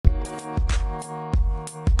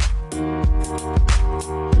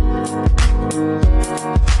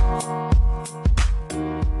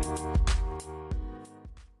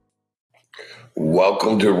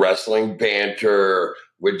to Wrestling Banter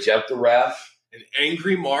with Jeff the Ref and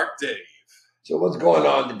Angry Mark Dave. So what's going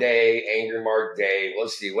on today, Angry Mark Dave?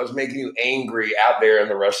 Let's see. What's making you angry out there in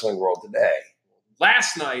the wrestling world today?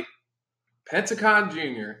 Last night, Pentagon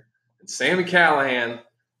Jr. and Sami Callihan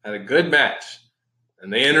had a good match,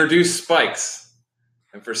 and they introduced spikes.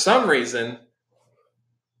 And for some reason,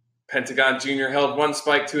 Pentagon Jr. held one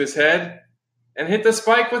spike to his head and hit the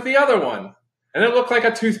spike with the other one. And it looked like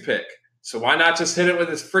a toothpick. So why not just hit it with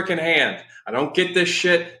his freaking hand? I don't get this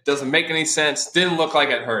shit. Doesn't make any sense. Didn't look like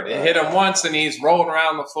it hurt. It hit him once, and he's rolling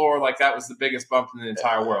around the floor like that was the biggest bump in the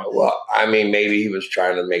entire world. Well, I mean, maybe he was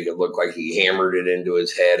trying to make it look like he hammered it into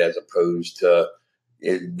his head as opposed to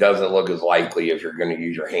it doesn't look as likely if you're going to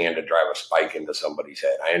use your hand to drive a spike into somebody's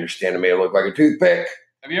head. I understand it may look like a toothpick.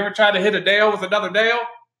 Have you ever tried to hit a Dale with another Dale?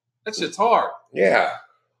 That shit's hard. Yeah.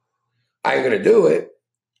 I ain't going to do it.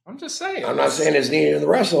 I'm just saying. I'm not saying it's needed in the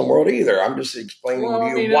wrestling world either. I'm just explaining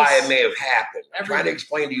to you why it may have happened. I'm trying to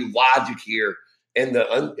explain to you logic here in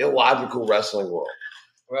the illogical wrestling world.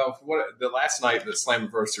 Well, the last night, the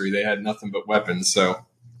Slammiversary, they had nothing but weapons, so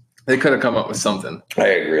they could have come up with something. I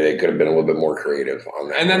agree. They could have been a little bit more creative on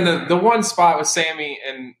that. And then the one spot with Sami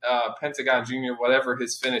and Pentagon Jr., whatever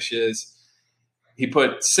his finish is, he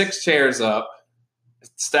put 6 chairs up,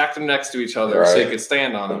 stacked them next to each other so he could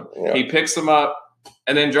stand on them. Yeah. He picks them up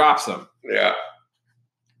and then drops them. Yeah.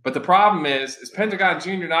 But the problem is Pentagon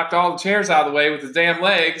Jr. knocked all the chairs out of the way with his damn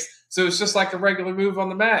legs, so it's just like a regular move on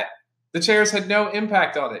the mat. The chairs had no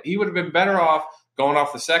impact on it. He would have been better off going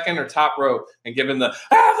off the second or top rope and giving the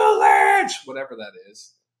avalanche, whatever that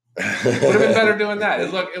is. Would have been better doing that.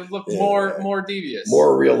 It looked more devious,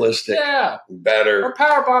 more realistic. Yeah, better. Or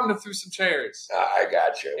power bombed him through some chairs. I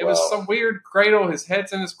got you. It was some weird cradle. His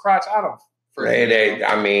head's in his crotch. I don't.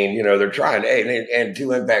 I mean, they're trying. And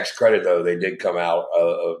to Impact's credit, though, they did come out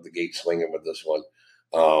of the gate swinging with this one.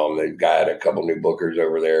 They've got a couple new bookers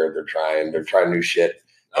over there. They're trying new shit.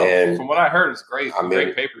 Oh, and from what I heard, it's great.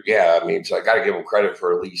 Great paper. Yeah, I mean, so I got to give them credit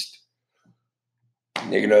for at least.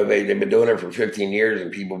 They've been doing it for 15 years,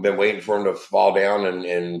 and people have been waiting for them to fall down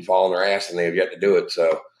and fall on their ass, and they've yet to do it.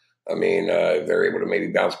 So, I mean, if they're able to maybe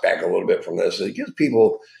bounce back a little bit from this, it gives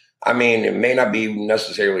people. I mean, it may not be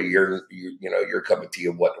necessarily your cup of tea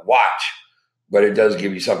of what to watch, but it does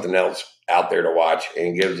give you something else out there to watch,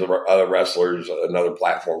 and gives other wrestlers another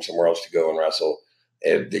platform somewhere else to go and wrestle.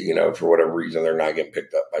 If, for whatever reason, they're not getting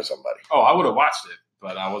picked up by somebody. Oh, I would have watched it,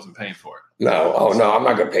 but I wasn't paying for it. No, I'm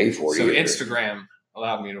not going to pay for it. So either. Instagram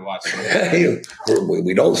allowed me to watch it.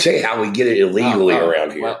 We don't say how we get it illegally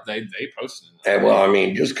around here. Well, they posted it. And, well, I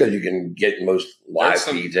mean, just because you can get most live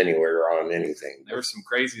feeds anywhere on anything. There were some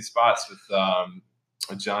crazy spots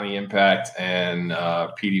with Johnny Impact and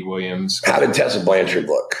Petey Williams. How did Tessa Blanchard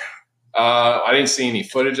look? I didn't see any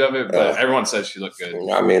footage of it, but everyone said she looked good.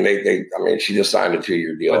 I mean, she just signed a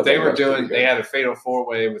 2-year deal. But they had a fatal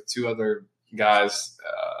 4-way with 2 other guys.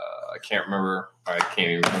 I can't remember. I can't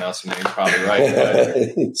even pronounce the name probably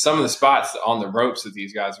right. But some of the spots on the ropes that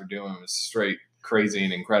these guys were doing was straight crazy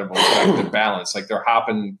and incredible. Like the balance, like they're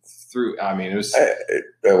hopping through. I mean, it was.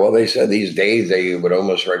 Well, they said these days they would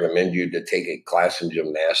almost recommend you to take a class in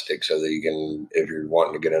gymnastics so that you can, if you're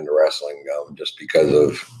wanting to get into wrestling, just because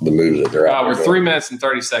of the moves that they're out. We're 3 minutes and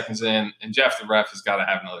 30 seconds in, and Jeff the Ref has got to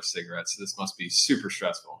have another cigarette. So this must be super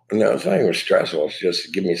stressful. No, it's not even stressful. It's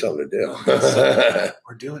just give me something to do.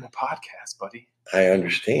 We're doing a podcast, buddy. I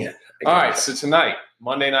understand. All right, so tonight,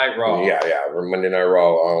 Monday Night Raw. Yeah, we're Monday Night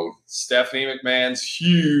Raw. Stephanie McMahon's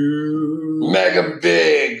huge, mega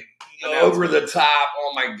big, over the top.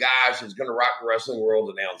 Oh my gosh, it's going to rock the wrestling world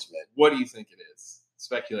announcement. What do you think it is?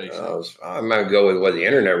 Speculation. I'm going to go with what the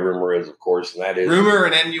internet rumor is, of course, and that is rumor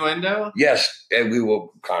and innuendo. Yes, and we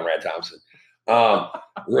will. Conrad Thompson.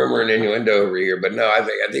 Rumor and innuendo over here, but no, I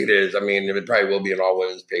think it is. I mean, it probably will be an all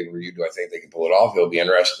women's pay per view. Do I think they can pull it off? It'll be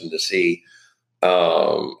interesting to see.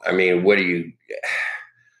 I mean, what do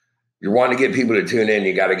you're wanting to get people to tune in,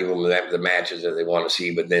 you got to give them the matches that they want to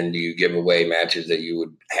see, but then do you give away matches that you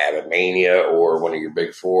would have at Mania or one of your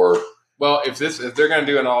big 4? Well, if they're going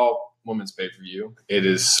to do an all women's pay-per-view, it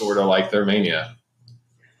is sort of like their Mania.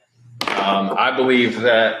 I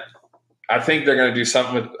think they're going to do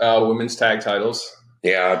something with women's tag titles.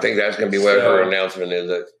 Yeah, I think that's going to be what her announcement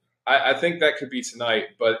is. I think that could be tonight,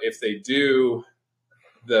 but if they do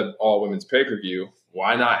the all women's pay-per-view,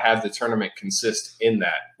 why not have the tournament consist in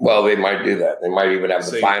that? Well, they might do that. They might even have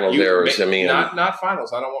the finals there or semi. Not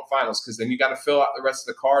finals. I don't want finals because then you got to fill out the rest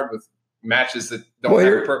of the card with matches that don't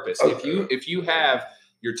have a purpose. Okay. If you have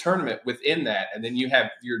your tournament within that, and then you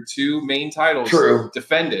have your 2 main titles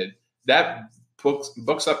defended, that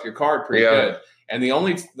books up your card pretty good. And the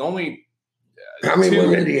only How many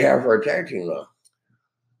women do you have for a tag team, though?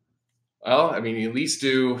 Well, I mean, you at least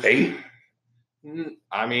do 8.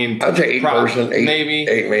 I mean, I'd say 8 person, 8, maybe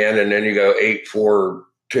 8 man, and then you go 8, 4,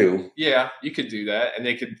 2. Yeah, you could do that, and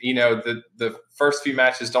they could. The first few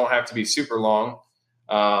matches don't have to be super long,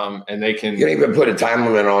 and they can. You can even put a time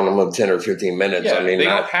limit on them of 10 or 15 minutes. Yeah, I mean, they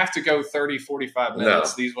don't have to go 30, 45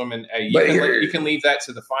 minutes. No. These women, you can leave that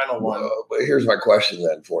to the final one. But here's my question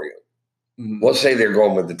then for you. Mm-hmm. Let's say they're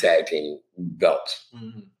going with the tag team belts,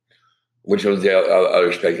 mm-hmm. which was the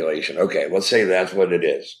other speculation. Okay, let's say that's what it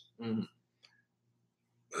is. Mm-hmm.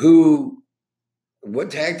 What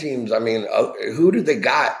tag teams? I mean, who did they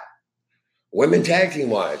got? Women tag team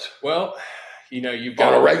wise? Well, you've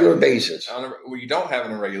got on a regular basis. You don't have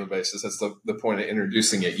it on a regular basis. That's the point of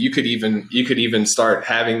introducing it. You could even start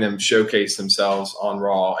having them showcase themselves on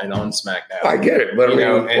Raw and on SmackDown. I get it, but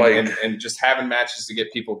and just having matches to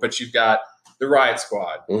get people. But you've got the Riot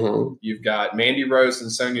Squad. Mm-hmm. You've got Mandy Rose and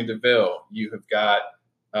Sonya Deville. You have got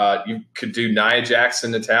you could do Nia Jax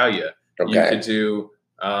and Natalya. Okay. You could do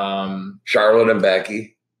Charlotte and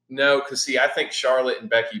Becky. No, because I think Charlotte and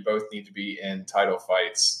Becky both need to be in title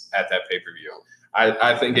fights at that pay-per-view.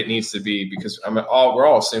 I think it needs to be because we're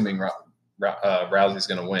all assuming Rousey's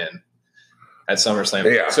going to win at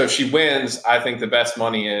SummerSlam. Yeah. So if she wins, I think the best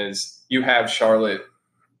money is you have Charlotte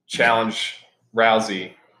challenge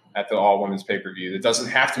Rousey at the all-women's pay-per-view. It doesn't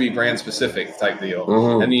have to be brand-specific type deal.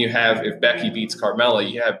 Mm-hmm. And then you have, if Becky beats Carmella,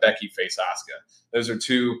 you have Becky face Asuka. Those are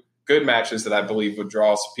two good matches that I believe would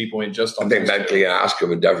draw some people in just on. I think Becky and Asuka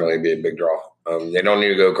would definitely be a big draw. They don't need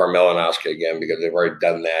to go Carmella and Asuka again because they've already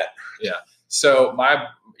done that. Yeah. So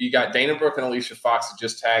you got Dana Brooke and Alicia Fox that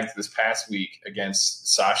just tagged this past week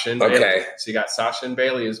against Sasha and Bayley. Okay. So you got Sasha and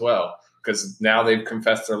Bayley as well because now they've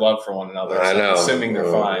confessed their love for one another. I know. Assuming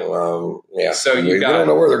they're fine. Yeah. So we don't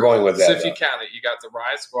know where they're going with that. So if you count it, you got the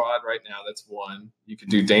Riot Squad right now. That's 1. You could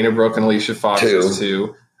do Dana Brooke and Alicia Fox as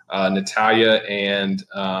 2. Natalya and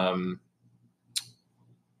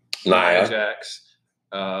Nia Jax,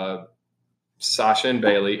 Sasha and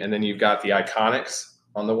Bayley, and then you've got the Iconics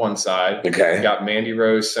on the one side. Okay. You've got Mandy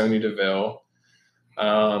Rose, Sonya Deville.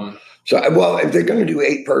 If they're going to do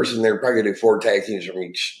 8 person, they're probably going to do 4 tag teams from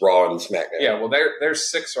each Raw and SmackDown. Yeah, well,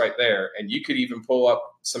 there's 6 right there, and you could even pull up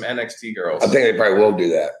some NXT girls. I think they probably will do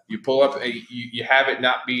that. You pull up you have it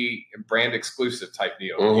not be a brand exclusive type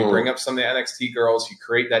deal. Mm-hmm. You bring up some of the NXT girls, you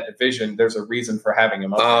create that division. There's a reason for having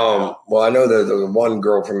them up. Well, I know the one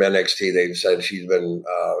girl from NXT. They've said she's been.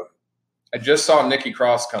 I just saw Nikki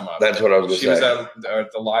Cross come up. That's what I was going to say. She was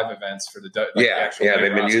at the live events for the actual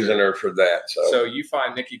they've been using her for that. So you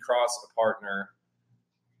find Nikki Cross a partner.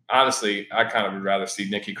 Honestly, I kind of would rather see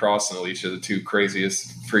Nikki Cross and Alicia, the two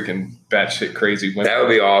craziest freaking batshit crazy women. That would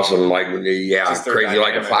be awesome. Crazy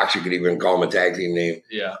like a Fox. You could even call them a tag team name.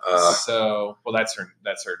 Yeah. That's her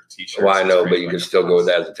t-shirt. Well, I know, but you can still go with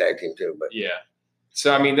that as a tag team too. But yeah.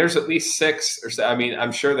 So, I mean, there's at least 6 or so. I mean,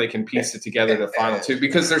 I'm sure they can piece it together the final 2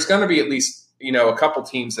 because there's going to be at least, a couple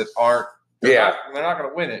teams that aren't. They're not going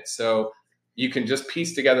to win it. So you can just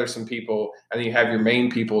piece together some people and then you have your main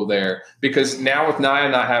people there. Because now with Nia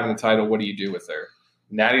not having a title, what do you do with her?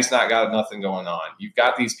 Natty's not got nothing going on. You've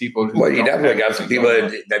got these people who. Well, you definitely got some people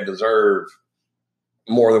that deserve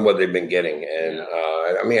more than what they've been getting. And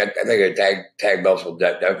I think a tag belts will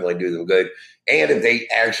definitely do them good. And if they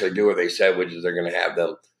actually do what they said, which is they're going to have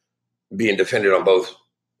them being defended on both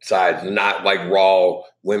sides, not like Raw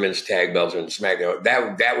women's tag belts and SmackDown,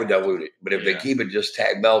 that would dilute it. But if they keep it just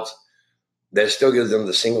tag belts, that still gives them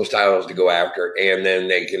the singles titles to go after, and then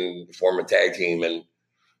they can form a tag team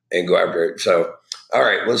and go after it. So, all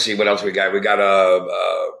right, let's see what else we got. We got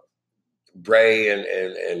Bray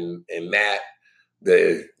and Matt,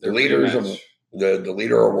 the leaders of the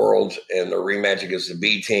leader of worlds, and the rematch against the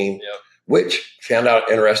B team. Yep. Which found out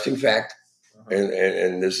an interesting fact,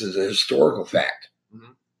 and this is a historical fact.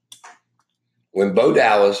 Mm-hmm. When Bo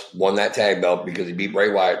Dallas won that tag belt because he beat Bray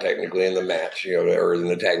Wyatt technically in the match, or in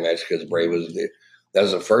the tag match because Bray that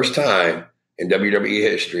was the first time in WWE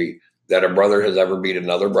history that a brother has ever beat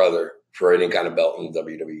another brother for any kind of belt in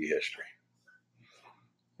WWE history.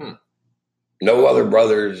 No other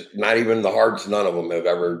brothers, not even the Harts, none of them have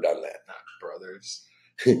ever done that. Not brothers.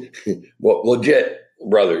 Well, legit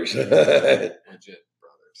brothers. Legit brothers.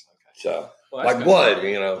 Okay. So, like blood,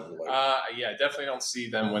 definitely don't see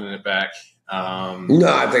them winning it back. No,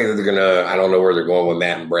 I think that they're gonna. I don't know where they're going with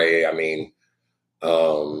Matt and Bray. I mean,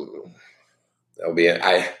 that'll be it.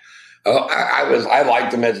 I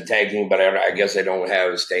liked them as a tag team, but I guess they don't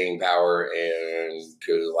have staying power, and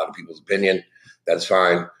to a lot of people's opinion, that's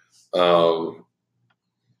fine.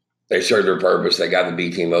 They served their purpose. They got the B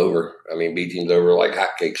team over. I mean, B team's over like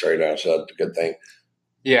hotcakes right now, so that's a good thing.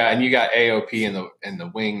 Yeah, and you got AOP in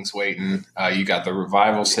the wings waiting. You got the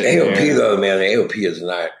Revival sitting AOP there. though, man, AOP is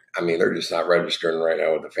not. I mean, they're just not registering right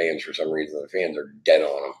now with the fans for some reason. The fans are dead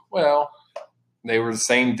on them. Well, they were the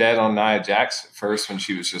same dead on Nia Jax at first when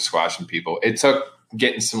she was just squashing people. It took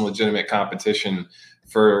getting some legitimate competition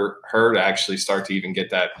for her to actually start to even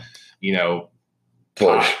get that,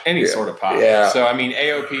 Push. pop, any sort of pop. Yeah. So, I mean,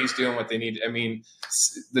 AOP is doing what they need. I mean,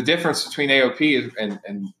 the difference between AOP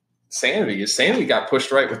and Sanity is Sanity got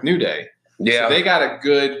pushed right with New Day. Yeah. So they got a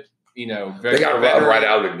good, they got a veteran right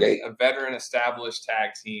out of the gate. A veteran established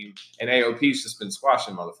tag team, and AOP's just been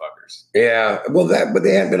squashing motherfuckers. Yeah. Well, but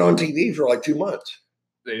they hadn't been on TV for like 2 months.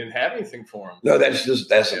 They didn't have anything for them. No, that's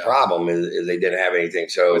the problem is they didn't have anything.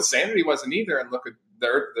 So but Sanity wasn't either. And look at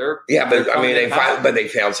their but I mean they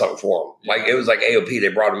found something for them. Yeah. Like it was like AOP. They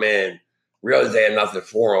brought them in, realized they had nothing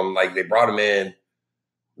for them. Like they brought them in,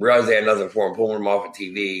 realized they had nothing for them, pulling them off of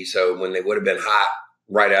TV. So when they would have been hot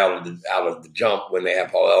right out of the jump, when they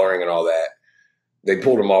had Paul Ellering and all that, they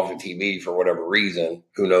pulled them off of TV for whatever reason.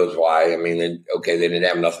 Who knows why? I mean, they didn't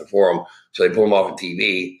have nothing for them, so they pulled them off of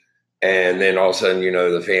TV. And then all of a sudden,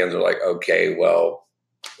 the fans are like, okay, well,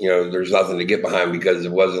 there's nothing to get behind because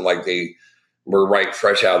it wasn't like they were right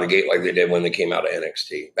fresh out of the gate like they did when they came out of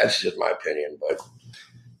NXT. That's just my opinion. But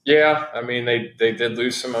yeah, I mean, they did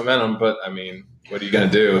lose some momentum, but I mean, what are you going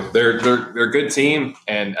to do? They're a good team,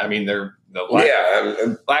 and I mean, the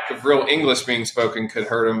lack of real English being spoken could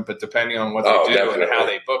hurt them. But depending on what they do definitely. And how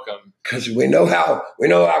they book them, because we know how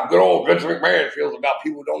good old Vince McMahon feels about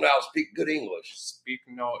people who don't know how to speak good English. Speak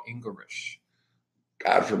no English.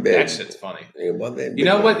 God forbid. That shit's funny. Yeah,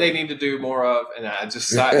 what they need to do more of, and just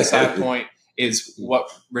side point is what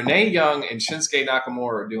Renee Young and Shinsuke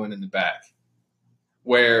Nakamura are doing in the back,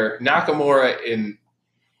 where Nakamura and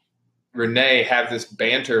Renee have this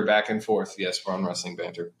banter back and forth. Yes, we're on wrestling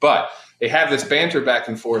banter, but they have this banter back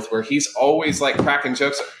and forth where he's always like cracking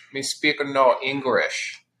jokes. Me speaking no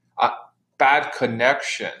English, bad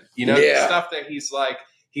connection. The stuff that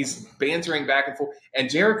he's bantering back and forth. And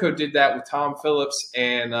Jericho did that with Tom Phillips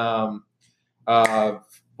and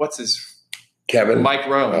what's his Kevin Mike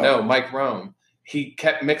Rome. Oh. No, Mike Rome. He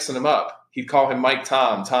kept mixing them up. He'd call him Mike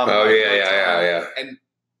Tom. Oh Mike, yeah. And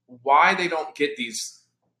why they don't get these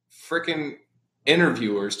freaking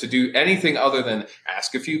interviewers to do anything other than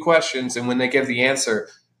ask a few questions, and when they give the answer,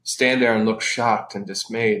 stand there and look shocked and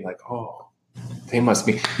dismayed, like, oh, they must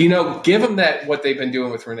be. Give them what they've been doing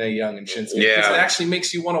with Renee Young and Shinsuke. Yeah. Because it actually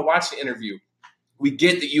makes you want to watch the interview. We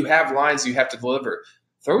get that you have lines you have to deliver.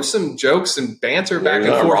 Throw some jokes and banter back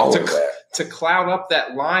and forth to cloud up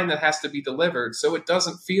that line that has to be delivered, so it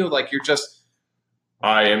doesn't feel like you're just,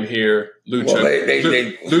 I am here,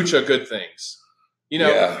 Lucha, Lucha good things.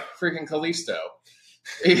 Freaking Kalisto.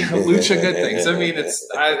 Lucha good things. I mean,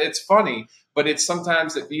 it's funny, but it's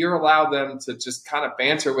sometimes if you allow them to just kind of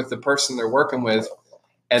banter with the person they're working with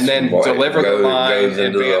and then deliver the line. Goes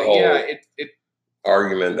into the whole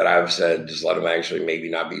argument that I've said, just let them actually maybe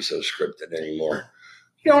not be so scripted anymore.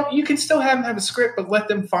 You can still have them have a script, but let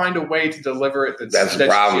them find a way to deliver it. That's the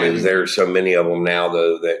problem is there's so many of them now,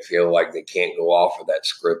 though, that feel like they can't go off of that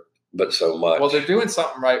script. But so much. Well, they're doing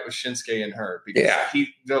something right with Shinsuke and her because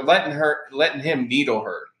they're letting him needle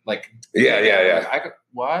her. Like, yeah.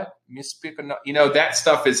 What? That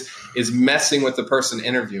stuff is messing with the person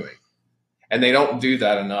interviewing, and they don't do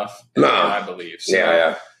that enough. No, I believe. So,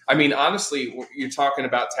 yeah. I mean, honestly, you're talking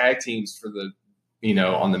about tag teams for the,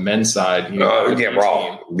 on the men's side.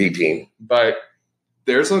 Raw B team, but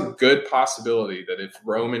there's a good possibility that if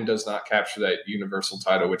Roman does not capture that Universal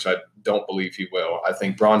title, which I don't believe he will, I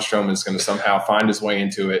think Braun Strowman is going to somehow find his way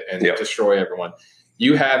into it and destroy everyone.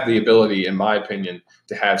 You have the ability, in my opinion,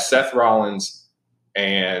 to have Seth Rollins,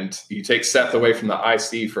 and you take Seth away from the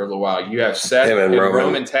IC for a little while. You have Seth and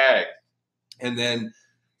Roman tag, and then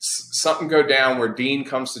something go down where Dean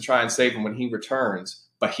comes to try and save him when he returns,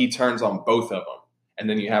 but he turns on both of them. And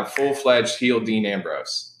then you have full-fledged heel Dean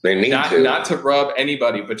Ambrose. They need not to rub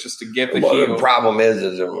anybody, but just to give the heel. The problem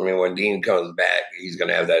is when Dean comes back, he's going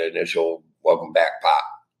to have that initial welcome back pop.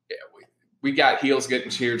 Yeah, we got heels getting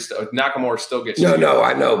cheered. Nakamura still gets cheered. No,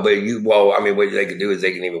 I know, but what they can do is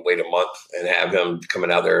they can even wait a month and have him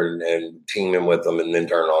coming out there and teaming with them, and then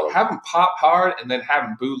turn on them. Have him pop hard and then have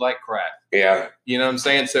him boo like crap. Yeah, you know what I'm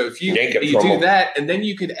saying. So if you do that, and then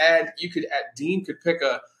you could add Dean could pick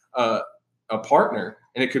a partner,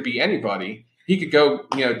 and it could be anybody. He could go,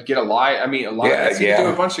 get Elias. He could do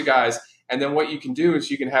a bunch of guys. And then what you can do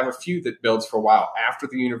is you can have a feud that builds for a while after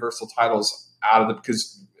the Universal title's out of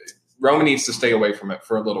because Roman needs to stay away from it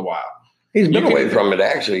for a little while. He's been away from it,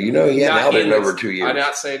 actually. You know, he hadn't held it in over 2 years. I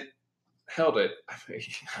not say held it.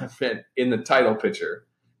 I meant in the title picture.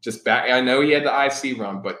 Just back. I know he had the IC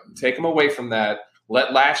run, but take him away from that.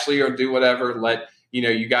 Let Lashley or do whatever.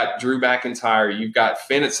 You got Drew McIntyre. You've got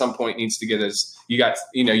Finn at some point needs to get his. You got,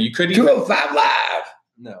 you could even 205 Live.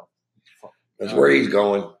 No. That's where he's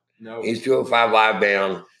going. No. He's 205 Live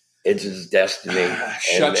bound. It's his destiny.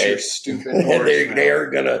 Shut your stupid horse. They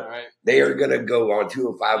are gonna go on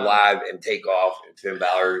 205 Live and take off, and Finn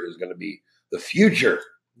Balor is gonna be the future.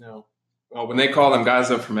 No. Well, when they call them guys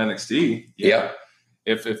up from NXT, yeah.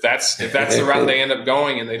 If that's the route they end up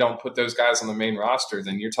going, and they don't put those guys on the main roster,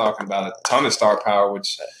 then you're talking about a ton of star power,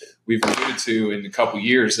 which we've alluded to in a couple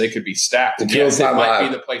years. They could be stacked. And yes, it might be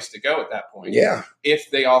the place to go at that point. Yeah. If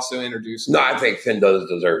they also introduce. No, I think Finn does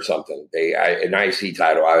deserve something. An IC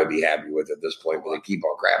title, I would be happy with at this point, but they keep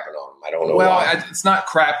on crapping on him. I don't know why. Well, it's not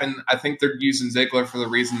crapping. I think they're using Ziggler for the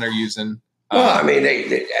reason they're using. Well, I mean,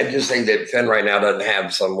 I just think that Finn right now doesn't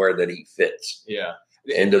have somewhere that he fits. Yeah.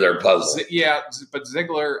 Into their puzzle. Yeah, but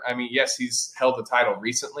Ziggler, I mean, yes, he's held the title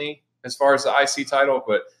recently as far as the IC title,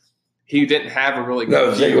 but he didn't have a really good.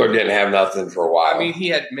 No, Ziggler didn't have nothing for a while. I mean, he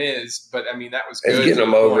had Miz, but I mean, that was good. It's getting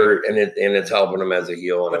him over, and it's helping him as a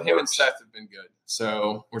heel. But him and Seth have been good.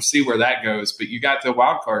 So we'll see where that goes. But you got the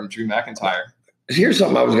wild card in Drew McIntyre. Here's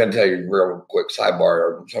something I was going to tell you real quick, sidebar,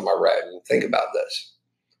 or something I read. And think about this.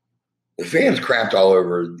 The fans crapped all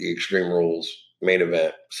over the Extreme Rules main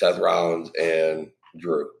event, Seth Rollins and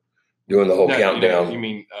Drew, doing the whole countdown. You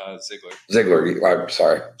mean Ziggler? Ziggler. I'm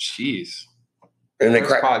sorry. Jeez. And they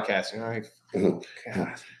podcasting. Right?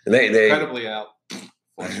 God. And they incredibly out.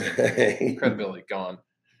 Credibility gone.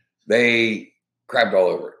 They crapped all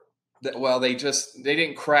over it. Well, they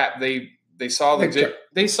didn't crap. They saw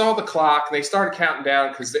the clock. They started counting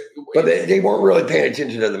down because they weren't really paying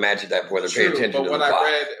attention to the match at that point. They're paying attention to the clock.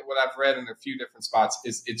 What I've read in a few different spots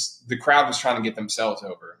is it's the crowd was trying to get themselves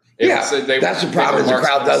over. That's the problem. Is the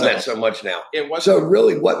crowd does that so much now. So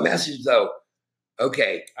really, what message though?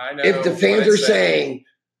 Okay, I know if the fans are saying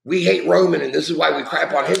we hate Roman and this is why we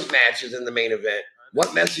crap on his matches in the main event,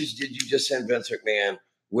 what message did you just send Vince McMahon?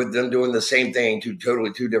 With them doing the same thing to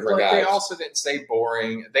totally two different guys. They also didn't say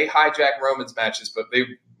boring. They hijacked Roman's matches, but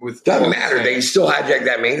doesn't matter. They still hijacked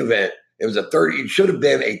that main event. It was it should have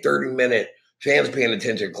been a 30-minute fans paying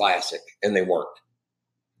attention classic, and they weren't.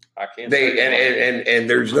 I can't. And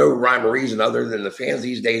there's no rhyme or reason other than the fans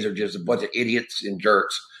these days are just a bunch of idiots and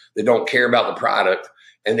jerks that don't care about the product,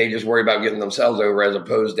 and they just worry about getting themselves over as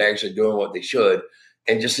opposed to actually doing what they should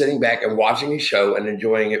and just sitting back and watching a show and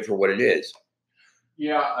enjoying it for what it is.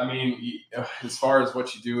 Yeah, I mean, as far as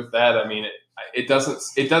what you do with that, I mean,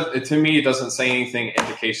 to me, it doesn't say anything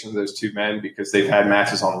indication of those two men because they've had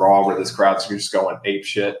matches on Raw where this crowd's just going ape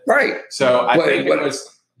shit. Right. So I think it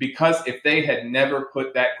was because if they had never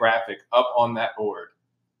put that graphic up on that board,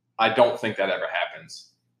 I don't think that ever happens.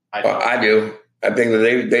 I do. I think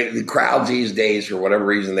that the crowds these days, for whatever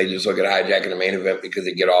reason, they just look at hijacking the main event because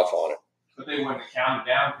they get off on it. But they wouldn't have counted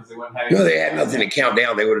down because they wouldn't have. No, they had nothing to count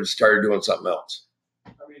down. They would have started doing something else.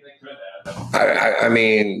 I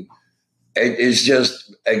mean, it's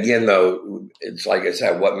just, again, though, it's like I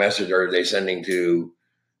said, what message are they sending to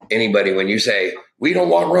anybody when you say, we don't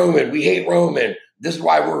want Roman, we hate Roman, this is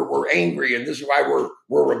why we're angry, and this is why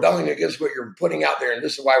we're rebelling against what you're putting out there, and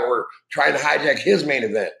this is why we're trying to hijack his main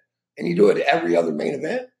event. And you do it every other main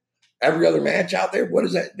event, every other match out there. What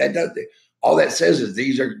is that? That does all that says is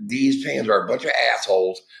these fans are a bunch of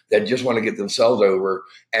assholes that just want to get themselves over,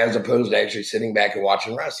 as opposed to actually sitting back and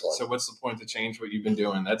watching wrestling. So what's the point to change what you've been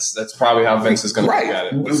doing? That's probably how Vince is going to look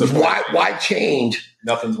at it. Why change?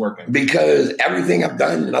 Nothing's working. Because everything I've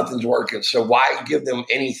done, nothing's working. So why give them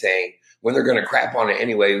anything when they're going to crap on it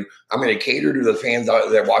anyway? I'm going to cater to the fans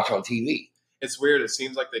that watch on TV. It's weird. It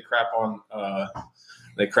seems like they crap on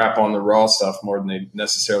the Raw stuff more than they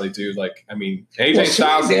necessarily do. Like, I mean, AJ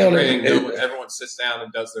Styles is great. Everyone sits down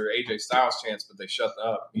and does their AJ Styles chants, but they shut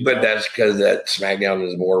up. But that's because that SmackDown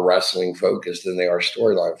is more wrestling focused than they are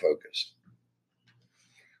storyline focused.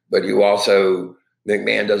 But you also,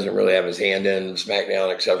 McMahon doesn't really have his hand in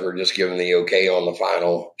SmackDown except for just giving the okay on the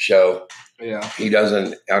final show. Yeah. He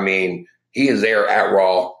doesn't, I mean, he is there at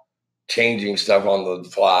Raw changing stuff on the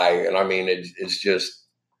fly. And I mean, it's just.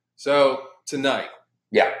 So tonight.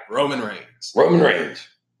 Yeah. Roman Reigns,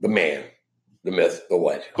 the man, the myth, the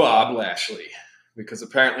legend. Bob Lashley, because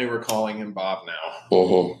apparently we're calling him Bob now.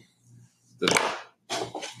 Mm-hmm.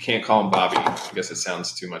 Can't call him Bobby. I guess it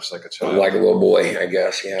sounds too much like a child. Like a little boy, I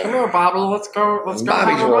guess, yeah. Come on, Bobby, let's go have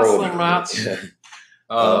a wrestling match.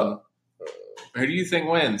 Who do you think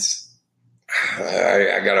wins?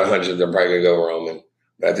 I got a hunch that they're probably going to go Roman.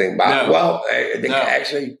 I think Bobby. No. Well, I think No.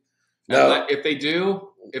 actually, no. If they do,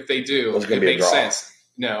 It's it gonna be a makes draw. sense.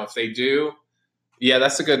 No, if they do, yeah,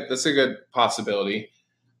 that's a good possibility.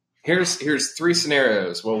 Here's 3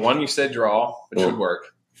 scenarios. Well, one you said draw, which would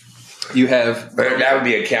work. You have But that would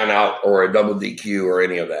be a count out or a double DQ or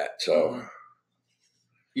any of that. So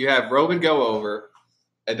you have Roman go over,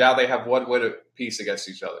 and now they have one win apiece against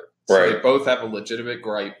each other. So Right. they both have a legitimate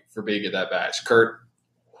gripe for being in that match. Kurt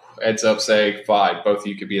ends up saying, fine, both of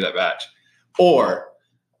you could be in that match. Or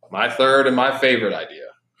my third and my favorite idea.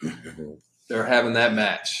 They're having that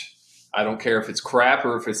match. I don't care if it's crap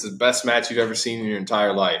or if it's the best match you've ever seen in your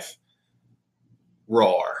entire life.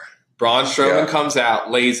 Roar. Braun Strowman comes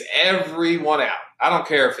out, lays everyone out. I don't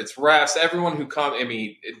care if it's refs, everyone who comes. I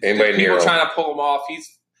mean, people trying to pull him off.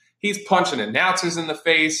 He's punching announcers in the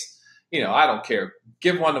face. I don't care.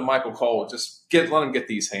 Give one to Michael Cole. Just let him get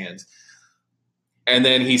these hands. And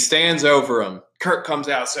then he stands over him. Kurt comes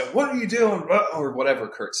out, so what are you doing? Or whatever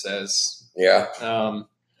Kurt says. Yeah.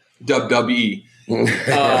 WWE.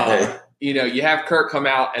 You have Kurt come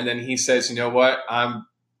out, and then he says, you know what?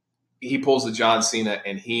 He pulls the John Cena,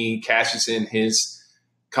 and he cashes in his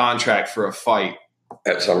contract for a fight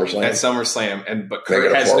at SummerSlam. But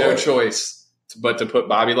Kurt has no choice but to put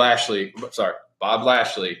Bob Lashley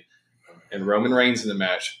and Roman Reigns in the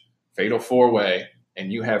match, fatal 4-way,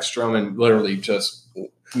 and you have Strowman literally just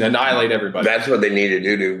annihilate everybody. That's what they need to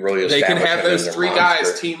do to really establish. They can have those 3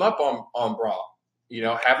 guys team up on Braun.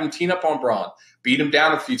 Have him team up on Braun, beat him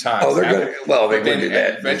down a few times. Oh, they're going to do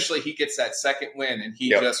that. Eventually, he gets that second win, and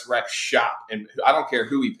he just wrecks shop. And I don't care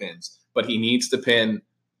who he pins, but he needs to pin.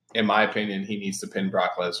 In my opinion, he needs to pin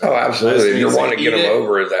Brock Lesnar. Oh, absolutely! If you want to get him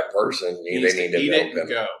over as that person, they need to eat it and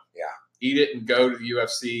go. Yeah, eat it and go to the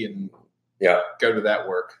UFC and go to that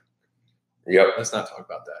work. Yep. Let's not talk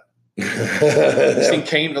about that. You seen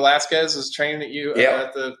Cain Velasquez is training at you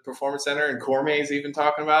at the Performance Center, and Cormier is even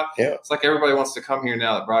talking about. Yeah, it's like everybody wants to come here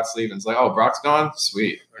now that Brock's leaving. It's like, oh, Brock's gone,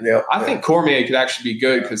 sweet. Yeah, I think Cormier could actually be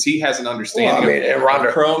good because he has an understanding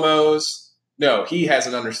of promos. No, he has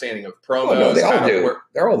an understanding of promos. No, they all do.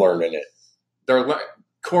 They're all learning it.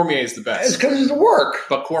 Cormier is the best. It's because it's the work.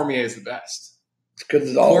 But Cormier is the best. It's because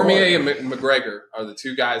it's all Cormier and McGregor are the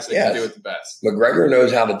 2 guys that can do it the best. McGregor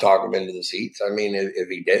knows how to talk him into the seats. I mean, if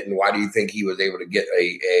he didn't, why do you think he was able to get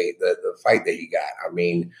the fight that he got? I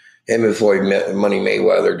mean, him and Floyd Money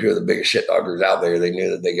Mayweather, 2 of the biggest shit talkers out there, they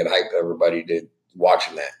knew that they could hype everybody to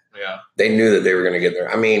watching that. Yeah. They knew that they were going to get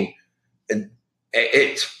there. I mean,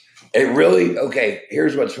 it really, okay,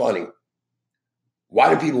 here's what's funny.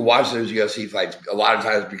 Why do people watch those UFC fights? A lot of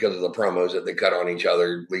times because of the promos that they cut on each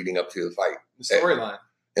other leading up to the fight. The storyline.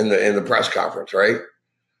 In the press conference, right?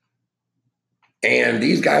 And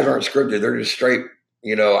these guys aren't scripted. They're just straight,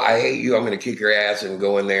 I hate you. I'm going to kick your ass and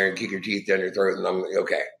go in there and kick your teeth down your throat. And I'm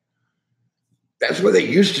okay. That's what they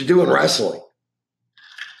used to do in wrestling.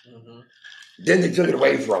 Mm-hmm. Then they took it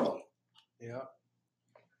away from them. Yeah.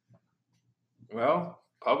 Well,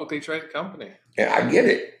 publicly traded company. Yeah, I get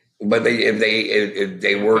it. But if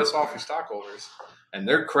they were piss off your stockholders, and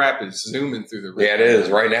their crap is zooming through the ring. Yeah, it is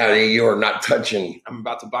right now. You are not touching. I'm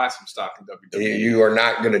about to buy some stock in WWE. You are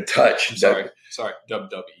not going to touch. Sorry,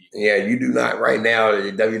 WWE. Yeah, you do not right now.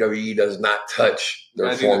 WWE does not touch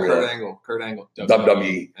their formula. Kurt Angle.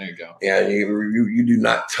 WWE. There you go. Yeah, you do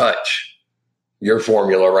not touch your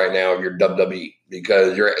formula right now of your WWE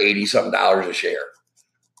because you're $80-something a share.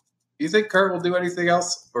 You think Kurt will do anything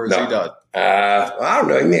else, or is he done? I don't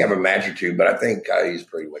know. He may have a match or 2, but I think he's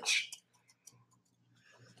pretty much.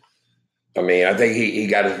 I mean, I think he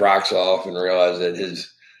got his rocks off and realized that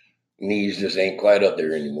his knees just ain't quite up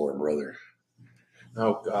there anymore, brother.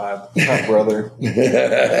 Oh God, not brother.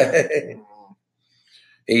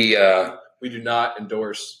 We do not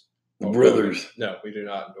endorse brothers. No, we do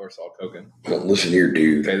not endorse Hulk Hogan. Listen here,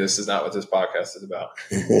 dude. Okay, this is not what this podcast is about.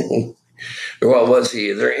 Well, let's see.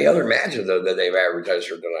 Is there any other matches though that they've advertised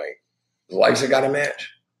for tonight? Alexa got a match?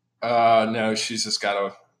 No, she's just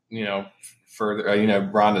got a further.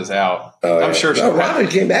 Ronda's out. I'm sure. Ronda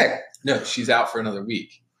came back. No, she's out for another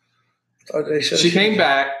week. She came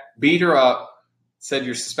back, beat her up, said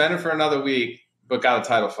you're suspended for another week, but got a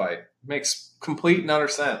title fight. Makes complete and utter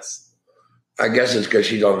sense. I guess it's because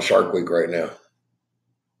she's on Shark Week right now.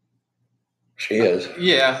 She is.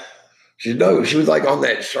 Yeah. She was like on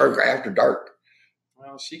that Shark After Dark.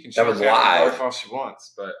 Well, she can. That was live. All she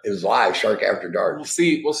wants, but it was live. Shark After Dark. We'll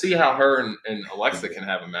see how her and Alexa can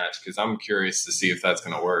have a match because I'm curious to see if that's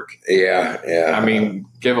going to work. Yeah. I mean,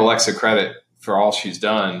 give Alexa credit for all she's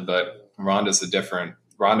done, but Ronda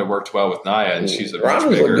worked well with Nia, and she's a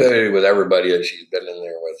Ronda's looked good with everybody that she's been in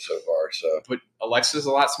there with so far. So, but Alexa's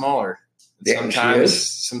a lot smaller. Yeah,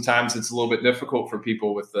 Sometimes it's a little bit difficult for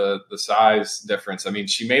people with the size difference. I mean,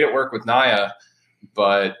 she made it work with Nia,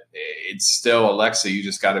 but it's still Alexa. You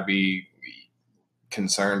just got to be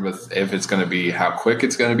concerned with if it's going to be how quick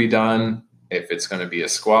it's going to be done, if it's going to be a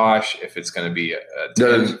squash, if it's going to be a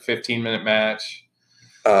 10, 15-minute match.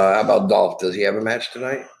 How about Dolph? Does he have a match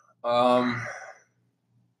tonight? I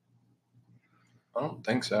don't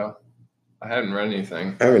think so. I haven't read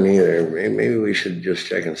anything. I haven't either. Maybe we should just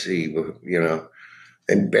check and see. But,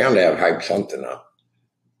 they're bound to have hyped something up.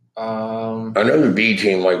 I know the B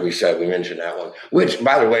team, like we said, we mentioned that one. Which,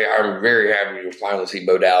 by the way, I'm very happy to finally see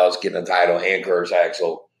Bo Dallas getting a title and Curtis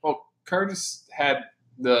Axel. Well, Curtis had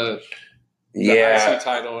the IC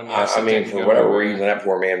title. And I mean, for whatever reason, that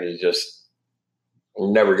poor man has just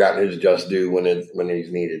never gotten his just due when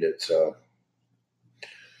he's needed it. So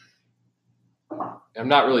I'm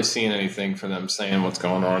not really seeing anything for them saying what's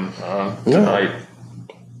going on tonight.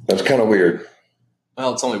 That's kind of weird.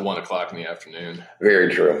 Well, it's only 1:00 in the afternoon.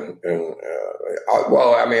 Very true. And,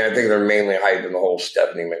 I mean, I think they're mainly hyping the whole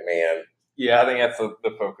Stephanie McMahon. Yeah, I think that's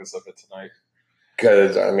the focus of it tonight.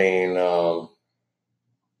 Because, I mean, even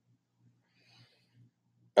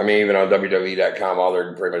on WWE.com, all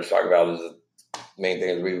they're pretty much talking about is the main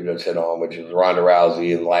things we just hit on, which is Ronda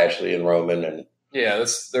Rousey and Lashley and Roman. And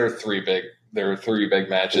there are three big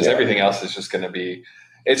matches. Yeah. Everything else is just going to be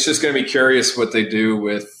 – it's just going to be curious what they do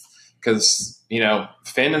with – because –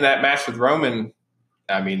 Finn in that match with Roman,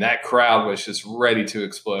 I mean, that crowd was just ready to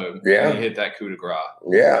explode. Yeah. He hit that coup de grace.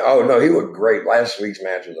 Yeah. Oh, no, he looked great. Last week's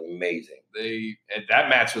match was amazing. That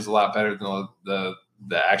match was a lot better than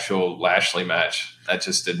the actual Lashley match. That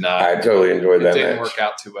just did not. I totally enjoyed that match. It didn't work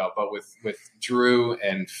out too well. But with Drew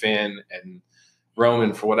and Finn and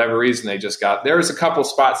Roman, for whatever reason, they just got – there was a couple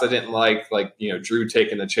spots I didn't like Drew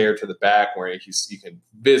taking the chair to the back where you can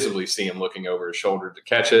visibly see him looking over his shoulder to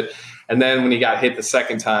catch it. And then when he got hit the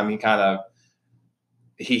second time, he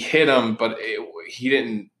hit him, but he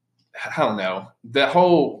didn't – I don't know. The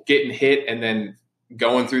whole getting hit and then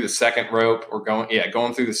going through the second rope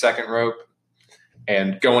going through the second rope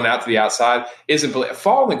and going out to the outside isn't –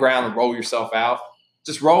 fall on the ground and roll yourself out.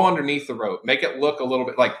 Just roll underneath the rope. Make it look a little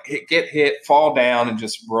bit like get hit, fall down, and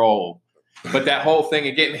just roll. But that whole thing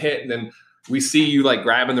of getting hit, and then we see you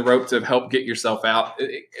grabbing the rope to help get yourself out.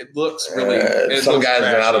 It looks really. Some guys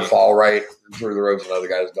know how to fall right through the ropes, and other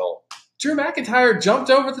guys don't. Drew McIntyre jumped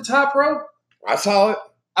over the top rope. I saw it.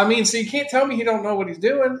 I mean, so you can't tell me he don't know what he's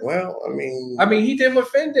doing. Well, he did what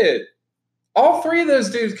Finn did. All three of those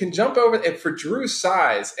dudes can jump over, and for Drew's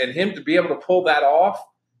size and him to be able to pull that off.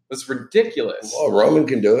 Was ridiculous. Well, Roman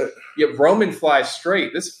can do it. Yeah, Roman flies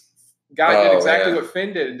straight. This guy did exactly what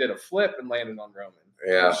Finn did and did a flip and landed on Roman.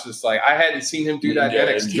 Yeah, it's just I hadn't seen him do that.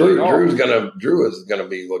 NXT Drew is gonna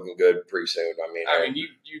be looking good pretty soon.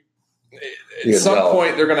 You at some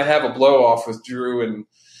point they're gonna have a blow off with Drew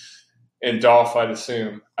and Dolph. I'd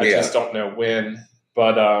assume. I just don't know when.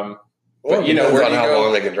 But where do you go? How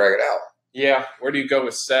long they can drag it out. Yeah, where do you go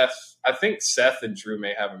with Seth? I think Seth and Drew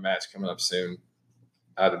may have a match coming up soon.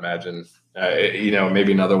 I'd imagine,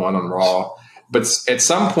 maybe another one on Raw. But at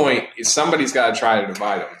some point, somebody's got to try to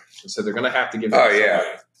divide them. So they're going to have to give. Oh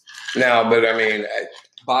yeah. Now, but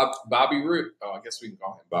Bobby Roode. Oh, I guess we can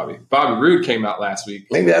call him Bobby. Bobby Roode came out last week.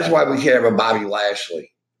 Maybe that's why we can't have a Bobby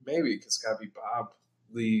Lashley. Maybe because it's got to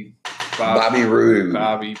be Bobby Roode,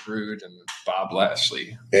 and Bob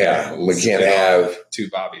Lashley. Yeah, we can't have two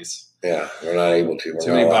Bobbies. Yeah, we're not able to.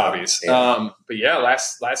 Too many Bobbies. Yeah. But yeah,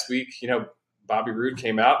 last week, Bobby Roode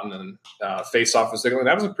came out and then faced off with Ziggler.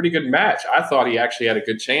 That was a pretty good match. I thought he actually had a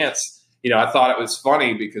good chance. I thought it was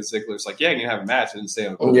funny because Ziggler's like, yeah, you can have a match. I didn't say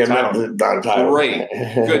on the title. Great.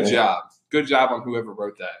 Good job. Good job on whoever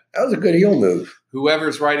wrote that. That was a good heel move.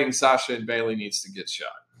 Whoever's writing Sasha and Bayley needs to get shot.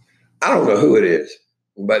 I don't know who it is,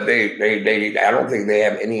 but they I don't think they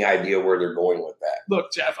have any idea where they're going with that.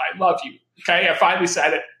 Look, Jeff, I love you. Okay, I finally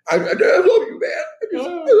said it. I love you, man. I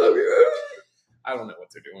love you. I don't know what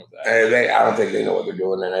they're doing with that. I don't think they know what they're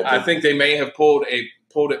doing. And I think they may have pulled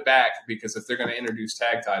it back because if they're going to introduce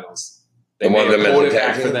tag titles, they may have pulled it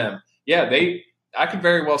back for them. Yeah, I could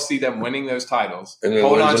very well see them winning those titles, and then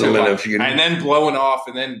hold on to them, and then blowing off,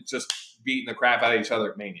 and then just beating the crap out of each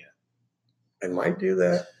other at Mania. They might do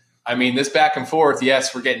that. I mean, this back and forth,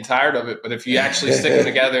 yes, we're getting tired of it, but if you actually stick them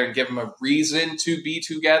together and give them a reason to be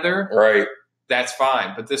together, right, that's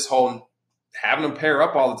fine. But this whole having them pair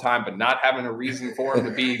up all the time, but not having a reason for them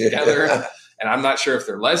to be together, and I'm not sure if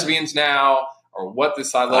they're lesbians now or what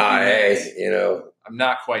this I love you is. I'm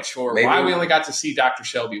not quite sure why we only got to see Dr.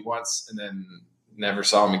 Shelby once and then never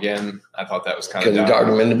saw him again. I thought that was kind of dumb. Because he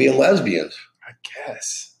talked them into being lesbians. I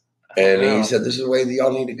guess. And he said, this is the way that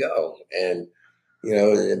y'all need to go. And,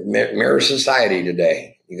 mirror society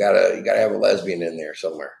today. You gotta have a lesbian in there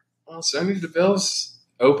somewhere. Well, Sonya Deville's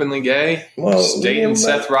openly gay. Well, she's dating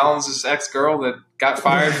Seth Rollins' ex-girl that got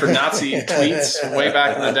fired for Nazi tweets way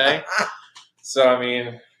back in the day. So, I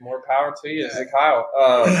mean, more power to you, Kyle.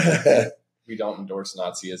 We don't endorse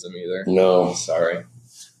Nazism either. No. Sorry.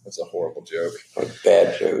 That's a horrible joke. A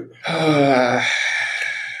bad joke.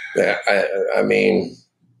 Yeah, I mean,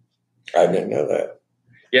 I didn't know that.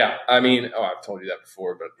 Yeah, I mean, I've told you that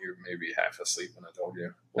before, but you're maybe half asleep when I told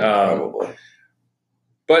you. Probably.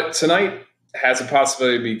 But tonight has a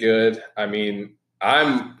possibility to be good. I mean,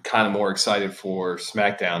 I'm kind of more excited for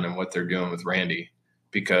SmackDown and what they're doing with Randy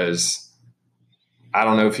because I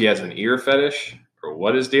don't know if he has an ear fetish or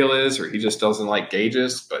what his deal is, or he just doesn't like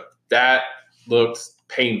gauges, but that looked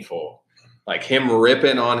painful. Like him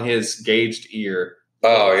ripping on his gauged ear.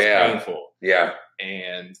 Oh, yeah. Painful. Yeah.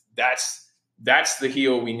 And that's the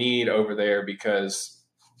heel we need over there because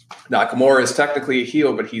Nakamura is technically a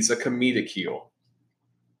heel, but he's a comedic heel.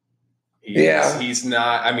 He's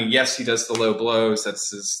not – I mean, yes, he does the low blows.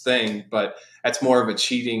 That's his thing, but that's more of a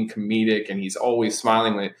cheating comedic, and he's always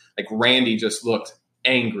smiling. Like Randy just looked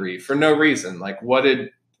angry for no reason. Like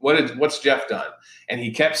what's Jeff done? And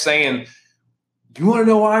he kept saying, you want to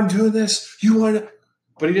know why I'm doing this? You want to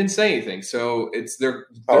 – but he didn't say anything. So they're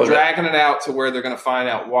dragging it out to where they're going to find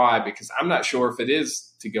out why, because I'm not sure if it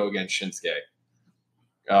is to go against Shinsuke.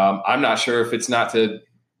 I'm not sure if it's not to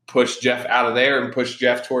push Jeff out of there and push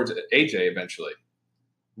Jeff towards AJ eventually,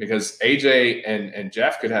 because AJ and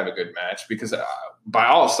Jeff could have a good match because by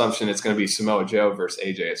all assumption, it's going to be Samoa Joe versus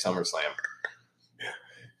AJ at SummerSlam.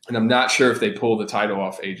 And I'm not sure if they pull the title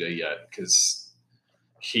off AJ yet because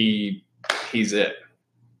he's it.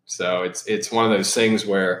 So it's one of those things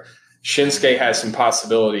where Shinsuke has some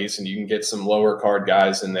possibilities and you can get some lower card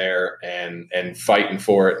guys in there and fighting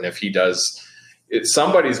for it. And if he does,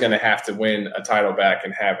 somebody's going to have to win a title back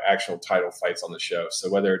and have actual title fights on the show.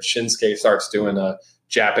 So whether it's Shinsuke starts doing a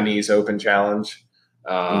Japanese Open Challenge,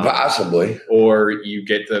 possibly, or you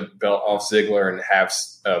get the belt off Ziggler and have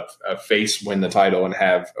a face win the title and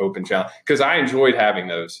have Open Challenge. Because I enjoyed having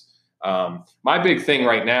those. My big thing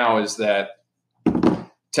right now is that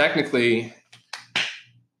technically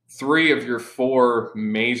 3 of your 4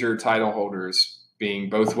 major title holders, being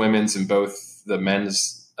both women's and both the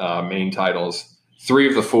men's main titles, 3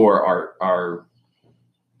 of the 4 are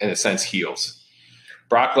in a sense heels.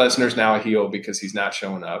 Brock Lesnar's now a heel because he's not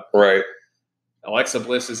showing up. Right. Alexa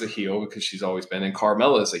Bliss is a heel because she's always been, and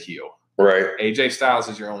Carmella is a heel. Right. AJ Styles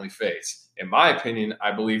is your only face. In my opinion,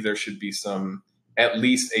 I believe there should be at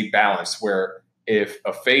least a balance where if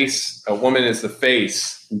a woman is the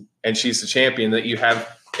face and she's the champion, that you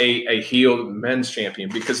have a heel men's champion,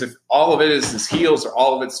 because if all of it is heels or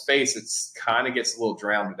all of it's face, it's kind of gets a little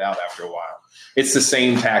drowned out after a while. It's the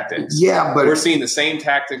same tactics. Yeah, but we're seeing the same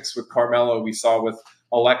tactics with Carmella we saw with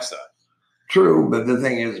Alexa. True, but the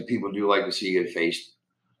thing is, people do like to see a face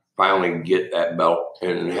finally get that belt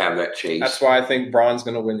and have that chase. That's why I think Braun's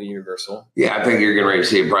going to win the Universal. Yeah, I think you're getting ready to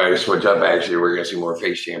see it probably switch up. Actually, we're going to see more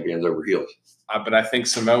face champions over heels. But I think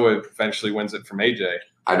Samoa eventually wins it from AJ.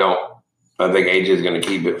 I don't. I think AJ is going to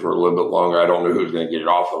keep it for a little bit longer. I don't know who's going to get it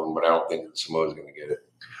off of him, but I don't think that Samoa is going to get it.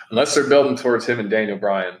 Unless they're building towards him and Daniel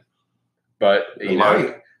Bryan. But,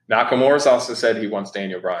 Nakamura's also said he wants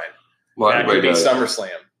Daniel Bryan. Well, that could be SummerSlam.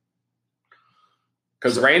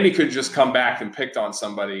 Because Randy could just come back and picked on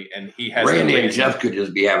somebody, and he has Randy and Jeff could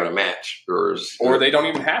just be having a match, or they don't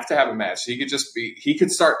even have to have a match. He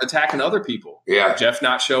could start attacking other people. Yeah, Jeff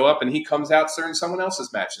not show up, and he comes out during someone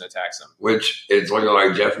else's match and attacks him. Which it's looking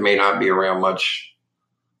like Jeff may not be around much.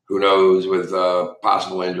 Who knows with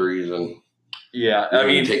possible injuries and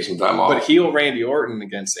take some time off. But heel Randy Orton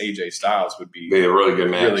against AJ Styles would be a really good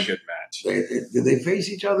match. Really good match. Did they face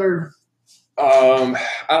each other? I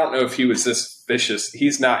don't know if he was this vicious.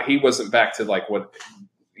 He's not. He wasn't back to like what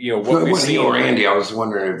we've seen. Heel Randy, I was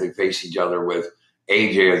wondering if they faced each other with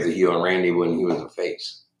AJ as the heel and Randy when he was a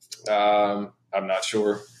face. I'm not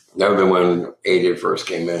sure. That would have been when AJ first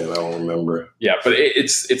came in. I don't remember. Yeah, but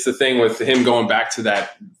it's the thing with him going back to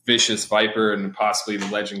that vicious Viper and possibly the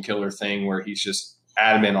Legend Killer thing where he's just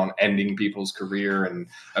adamant on ending people's career and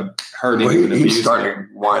hurting. He's starting to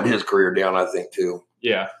wind his career down, I think, too.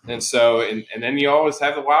 Yeah, and so and then you always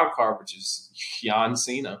have the wild card, which is John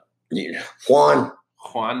Cena. Yeah. Juan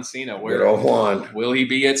Cena. Good old Juan. Will he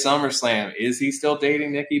be at SummerSlam? Is he still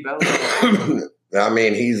dating Nikki Bella? I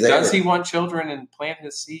mean, he's there. Does he want children and plant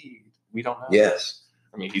his seed? We don't know. Yes.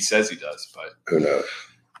 I mean, he says he does, but who knows?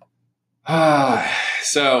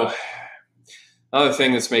 So, another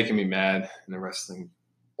thing that's making me mad in the wrestling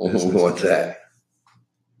business What's that?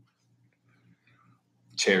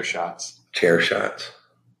 Chair shots. Chair shots.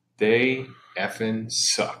 They effing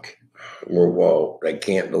suck. Well, they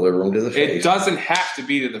can't deliver them to the face. It doesn't have to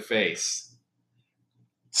be to the face.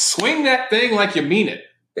 Swing that thing like you mean it.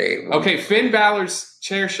 Okay, Finn Balor's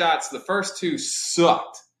chair shots, the first two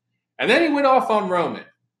sucked. And then he went off on Roman.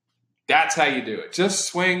 That's how you do it. Just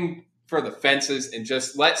swing for the fences and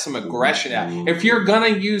just let some aggression out. If you're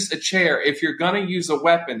going to use a chair, if you're going to use a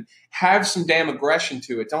weapon, have some damn aggression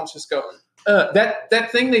to it. Don't just go,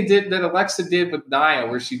 that thing they did, that Alexa did with Nia,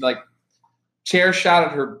 where she like chair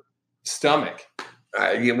shotted her stomach.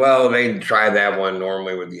 Well, they try that one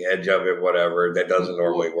normally with the edge of it, whatever. That doesn't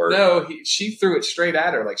normally work. No, she threw it straight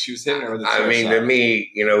at her like she was hitting her with a chair shot. To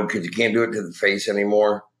me, because you can't do it to the face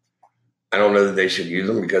anymore, I don't know that they should use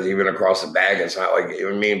them, because even across the bag, it's not like,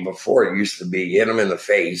 before it used to be you hit them in the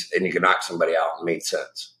face and you could knock somebody out. It made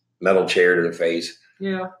sense. Metal chair to the face.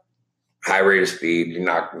 Yeah. High rate of speed, you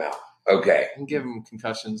knock them out. Okay. And give them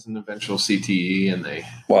concussions and eventual CTE, and they.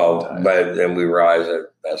 Well, but then we realize that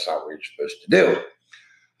that's not what you're supposed to do.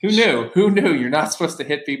 Who knew? You're not supposed to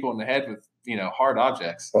hit people in the head with, hard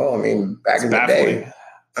objects. Well, back in the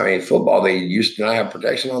day, football, they used to not have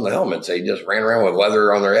protection on the helmets. They just ran around with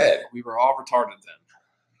leather on their head. We were all retarded then.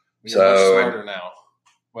 We're much smarter now.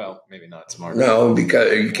 Well, maybe not smarter. No,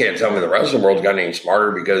 because you can't tell me the rest of the world's gotten any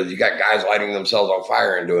smarter, because you got guys lighting themselves on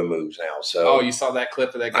fire and doing moves now. So, you saw that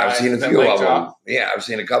clip of that guy? I've seen a few of them. Yeah, I've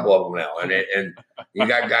seen a couple of them now. And you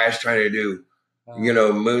got guys trying to do,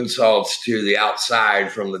 moonsaults to the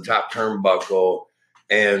outside from the top turnbuckle,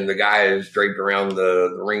 and the guy is draped around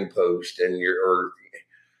the ring post, and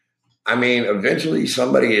eventually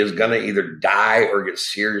somebody is going to either die or get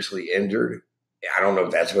seriously injured. I don't know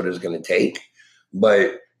if that's what it's going to take,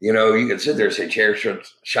 but you can sit there and say chair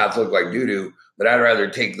shots look like doo-doo, but I'd rather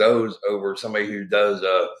take those over somebody who does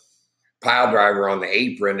a pile driver on the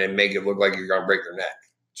apron and make it look like you're going to break their neck.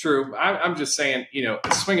 True. I'm just saying,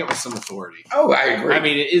 swing it with some authority. Oh, I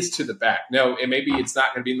agree. It is to the back. No, and maybe it's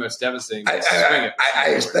not going to be the most devastating. I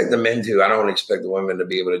expect the men to. I don't expect the women to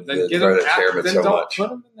be able to throw that chair, but so much. Put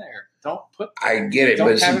them in there. Don't put. I get it,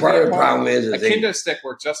 but see, part of the problem is a kendo stick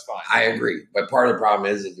works just fine. I agree, but part of the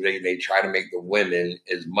problem is they try to make the women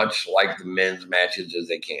as much like the men's matches as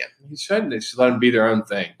they can. You shouldn't. They should let them be their own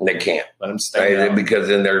thing. They can't. Let them stay because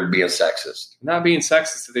then they're being sexist. Not being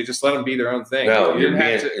sexist. They just let them be their own thing. No, you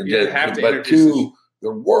have to. But to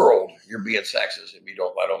the world, you're being sexist if you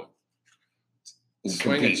don't let them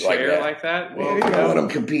swing a chair like that. Well, you don't let them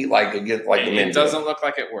compete like the men. It doesn't look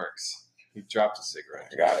like it works. He dropped a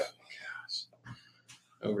cigarette. I got it.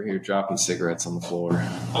 Over here dropping cigarettes on the floor.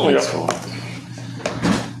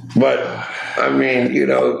 But I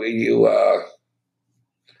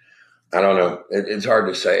don't know. It's hard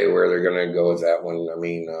to say where they're going to go with that one.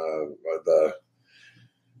 The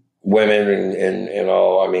women and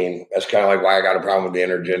all. That's kind of like why I got a problem with the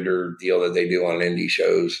intergender deal that they do on indie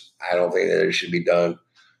shows. I don't think that it should be done.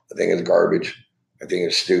 I think it's garbage. I think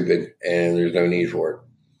it's stupid, and there's no need for it.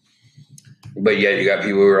 But yet you got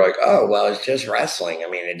people who are like, oh, well, it's just wrestling.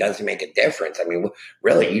 It doesn't make a difference.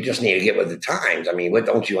 Really, you just need to get with the times. What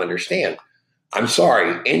don't you understand? I'm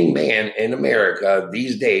sorry. Any man in America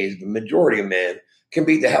these days, the majority of men, can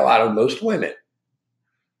beat the hell out of most women.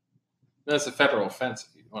 That's a federal offense.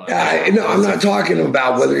 I'm not talking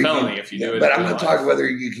about whether you felony if you do it. But I'm not talking whether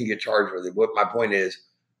you can get charged with it. What my point is,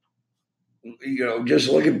 just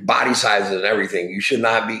look at body sizes and everything. You should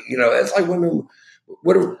not be, it's like women.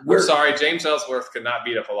 I'm sorry, James Ellsworth could not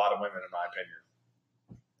beat up a lot of women, in my opinion.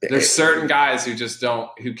 There's certain guys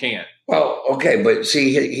who can't. Well, okay, but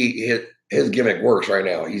see, his gimmick works right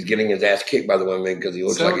now. He's getting his ass kicked by the women because he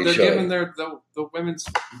looks like he's showing. They're giving the women's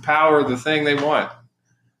power the thing they want.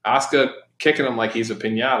 Asuka kicking him like he's a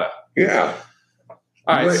piñata. Yeah.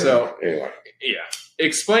 All right, so anyway. Yeah,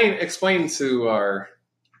 explain to our,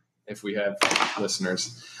 if we have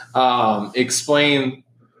listeners, explain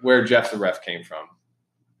where Jeff the Ref came from.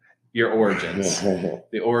 Your origins,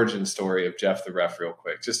 the origin story of Jeff the Ref, real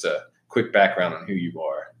quick. Just a quick background on who you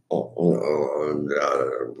are.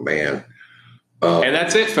 Man. And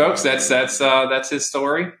that's it, folks. That's his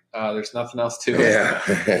story. There's nothing else to it.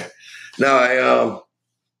 Yeah. No,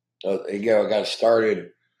 I got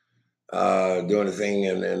started doing a thing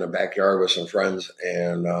in the backyard with some friends,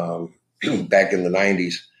 and back in the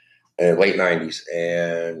 90s, late 90s,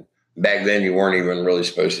 and back then, you weren't even really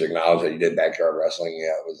supposed to acknowledge that you did backyard wrestling.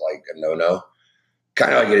 Yeah, it was like a no-no.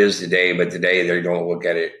 Kind of like it is today, but today they don't look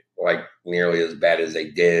at it like nearly as bad as they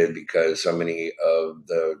did, because so many of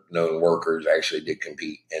the known workers actually did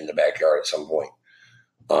compete in the backyard at some point.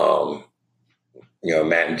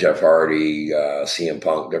 Matt and Jeff Hardy, CM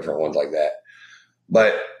Punk, different ones like that.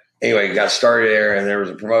 But anyway, got started there, and there was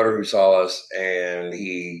a promoter who saw us, and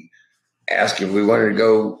he asked if we wanted to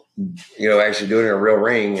go, actually do it in a real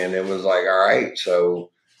ring, and it was like, all right.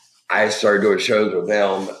 So I started doing shows with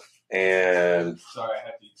them, and sorry, I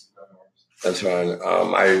had to eat some bread. That's fine.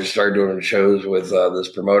 I started doing shows with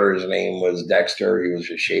this promoter. His name was Dexter. He was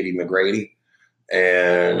a Shady McGrady,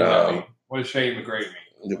 and what does Shady McGrady mean?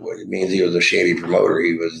 It means he was a shady promoter.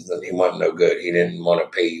 He wasn't no good. He didn't want to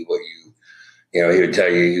pay you what he would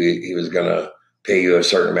tell you he was going to pay you a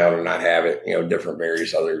certain amount and not have it. Different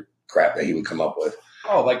various other crap that he would come up with.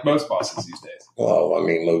 Oh, like most bosses these days. Well, I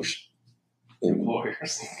mean, most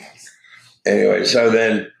lawyers. Anyway, so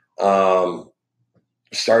then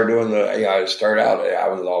started doing I started out. I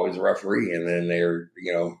was always a referee, and then they were,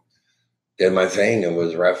 did my thing and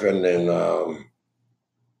was reffing and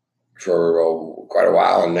for quite a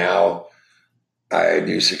while, and now I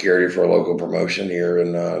do security for a local promotion here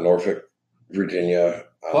in Norfolk, Virginia.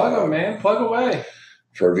 Plug them, man. Plug away.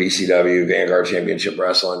 For VCW, Vanguard Championship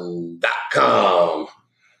Wrestling.com,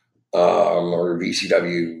 or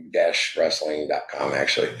VCW-wrestling.com,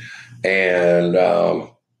 actually. And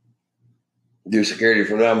do security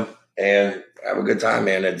for them and have a good time,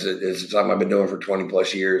 man. It's something I've been doing for 20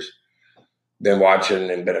 plus years. Been watching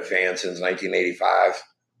and been a fan since 1985.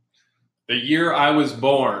 The year I was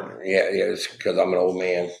born. Yeah, it's because I'm an old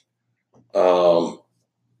man.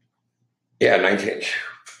 19.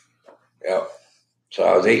 Yeah. So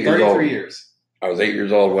I was 8 years old. 33 years. I was 8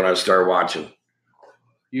 years old when I started watching.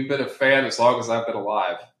 You've been a fan as long as I've been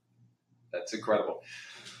alive. That's incredible.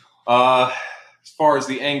 As far as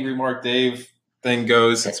the Angry Mark Dave thing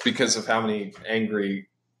goes, it's because of how many angry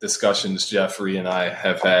discussions Jeff and I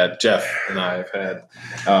have had.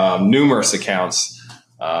 Numerous accounts.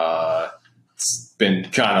 It's been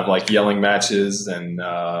kind of like yelling matches, and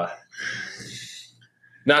not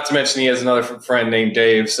to mention he has another friend named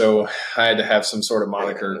Dave, so I had to have some sort of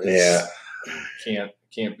moniker. Yeah,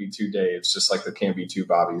 can't be two Daves, just like there can't be two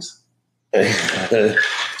Bobbies.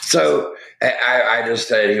 So I just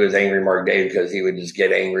said he was Angry Mark Dave because he would just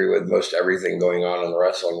get angry with most everything going on in the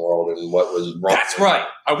wrestling world and what was wrong. That's right.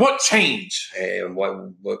 I want change. And what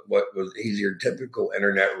was he's your typical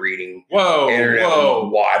internet reading, internet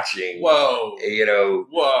watching, whoa,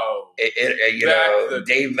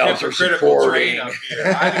 Dave Meltzer supporting. Up here.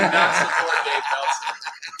 I do not support Dave Meltzer.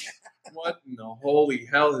 What in the holy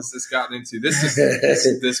hell has this gotten into?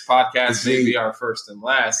 This podcast may be our first and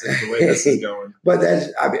last. Is the way this is going. But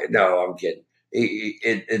I'm kidding. He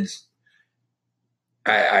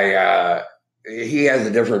has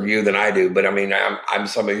a different view than I do. But I mean, I'm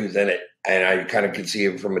somebody who's in it, and I kind of can see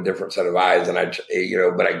him from a different set of eyes. And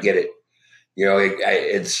but I get it.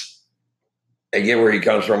 I get where he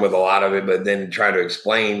comes from with a lot of it, but then trying to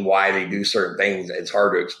explain why they do certain things, it's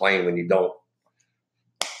hard to explain when you don't.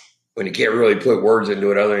 When you can't really put words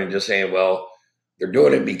into it other than just saying, well, they're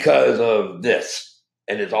doing it because of this,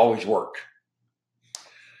 and it's always worked.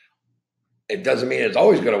 It doesn't mean it's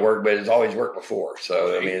always going to work, but it's always worked before.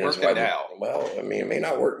 So, I mean, that's why now. Well, I mean, it may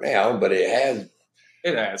not work now, but it has.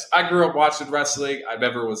 It has. I grew up watching wrestling. I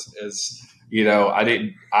never was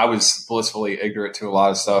I was blissfully ignorant to a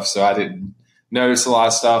lot of stuff, so I didn't notice a lot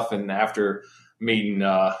of stuff. And after meeting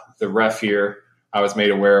the ref here, I was made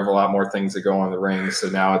aware of a lot more things that go on in the ring. So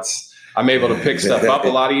now I'm able to pick stuff up a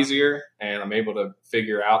lot easier, and I'm able to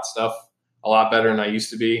figure out stuff a lot better than I used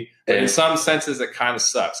to be. But in some senses, it kind of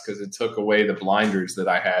sucks because it took away the blinders that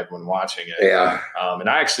I had when watching it. Yeah. And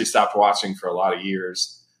I actually stopped watching for a lot of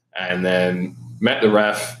years, and then met the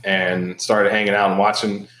ref and started hanging out and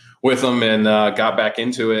watching with him, and got back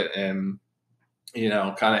into it, and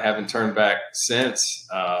kind of haven't turned back since.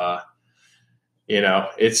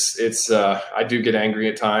 It's I do get angry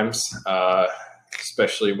at times,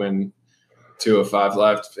 especially when 205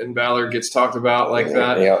 Live Finn Balor gets talked about like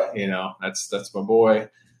that. Yeah. That's my boy.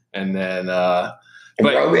 And then,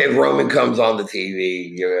 if Roman comes on the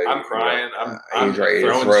TV, I'm crying. He's ready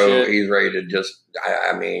to throw. Shit. He's ready to just.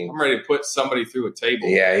 I'm ready to put somebody through a table.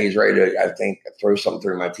 Yeah, he's ready to. I think throw something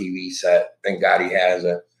through my TV set. Thank God he has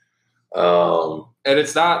it. And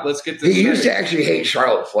it's not. Let's get this. He used to actually hate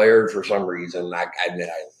Charlotte Flair for some reason. I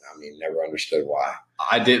never understood why.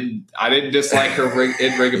 I didn't dislike her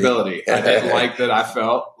riggability. I didn't like that. I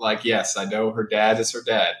felt like, yes, I know her dad is her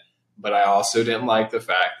dad, but I also didn't like the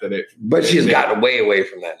fact that it. But she's gotten way away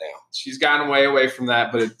from that now. She's gotten way away from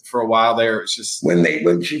that, but for a while there, it was just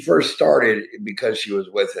when she first started, because she was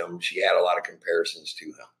with him, she had a lot of comparisons to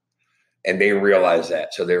him. And they realized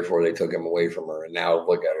that, so therefore they took him away from her. And now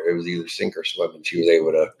look at her; it was either sink or swim, and she was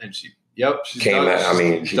able to. And she came out. I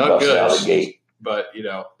mean, she busted out of the gate. But,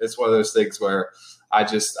 it's one of those things where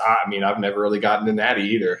I've never really gotten to Natty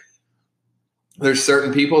either. There's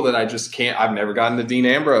certain people that I just can't. I've never gotten to Dean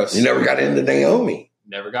Ambrose. You never got into Naomi.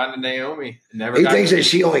 Never gotten to Naomi. He thinks that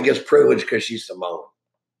she only gets privilege because she's Samoan.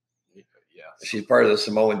 Yeah. She's part of the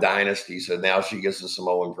Samoan dynasty, so now she gets the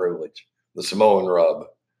Samoan privilege, the Samoan rub.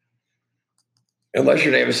 Unless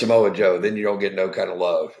your name is Samoa Joe, then you don't get no kind of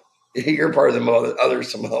love. You're part of the other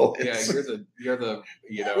Samoans. Yeah, you're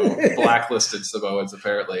the blacklisted Samoans.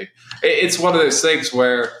 Apparently, it's one of those things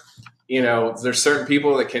where there's certain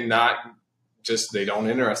people that cannot they don't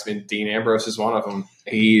interest me. Dean Ambrose is one of them.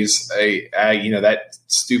 He's that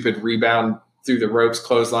stupid rebound through the ropes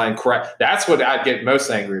clothesline crap. That's what I get most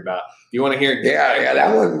angry about. You want to hear? Yeah,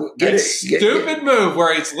 that one. Stupid move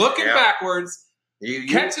where he's looking backwards,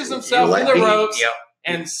 catches himself in the ropes.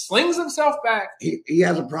 And slings himself back. He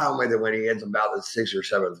has a problem with it when he hits about the 6th or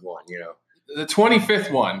 7th one, The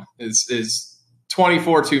 25th one is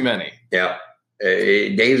 24 too many. Yeah.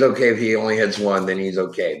 Dave's okay if he only hits one, then he's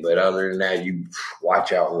okay. But other than that, you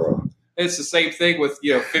watch out, bro. It's the same thing with,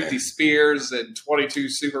 50 spears and 22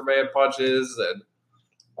 Superman punches and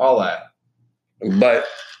all that. But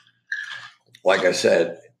like I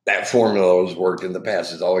said, that formula has worked in the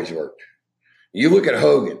past. It's always worked. You look at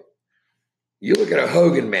Hogan. You look at a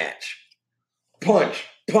Hogan match. Punch.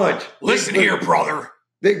 Listen here, brother.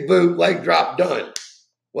 Big boot, leg drop, done.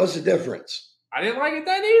 What's the difference? I didn't like it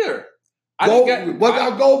then either. What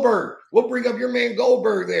about Goldberg? We'll bring up your man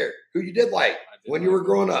Goldberg there, who you did like when you were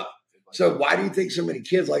growing up. So why do you think so many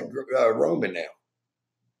kids like Roman now?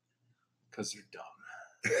 Because they're dumb.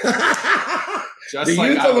 The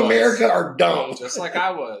youth of America are dumb. Just like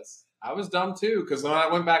I was. I was dumb too, because when I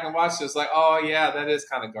went back and watched it, it's like, oh yeah, that is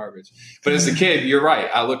kind of garbage. But as a kid, you're right.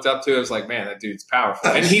 I looked up to it. I was like, man, that dude's powerful.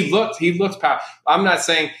 And he looks powerful. I'm not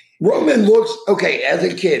saying Roman looks okay as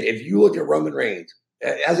a kid. If you look at Roman Reigns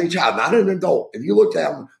as a child, not an adult, if you looked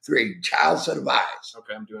at him through a child's set of eyes.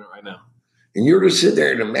 Okay, I'm doing it right now. And you're to sit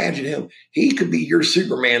there and imagine him. He could be your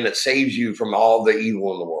Superman that saves you from all the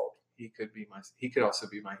evil in the world. He could also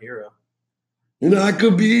be my hero. And I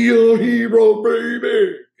could be your hero,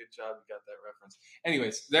 baby. Good job, you got that reference.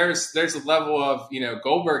 Anyways, there's a level of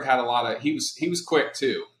Goldberg had a lot of he was quick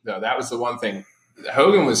too. Though that was the one thing.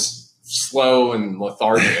 Hogan was slow and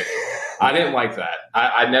lethargic. I didn't like that.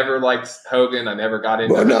 I never liked Hogan. I never got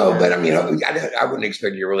into. Well, no, but I mean, I wouldn't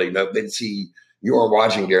expect you to really know. But see, you were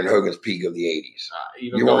watching during Hogan's peak of the '80s.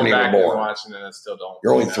 You weren't even born. Watching it, I still don't.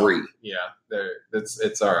 You're only 3. Yeah,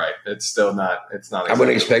 it's all right. It's still not. It's not. I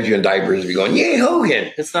wouldn't expect you in diapers to be going, "Yay,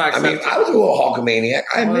 Hogan!" It's not. I mean, I was a little Hulkamaniac.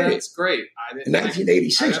 I admit it. It's great. In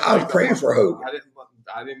 1986, I was praying for Hogan.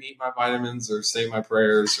 I didn't eat my vitamins or say my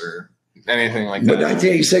prayers or anything like that. But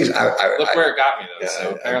 1986, look where it got me though.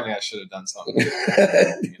 So apparently, I should have done something,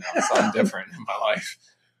 something different in my life.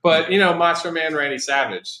 But Macho Man Randy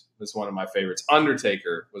Savage was one of my favorites.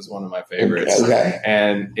 Undertaker was one of my favorites. Okay.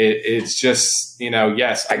 And it's just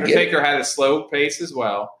yes, Undertaker had a slow pace as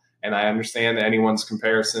well. And I understand anyone's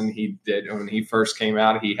comparison. He did when he first came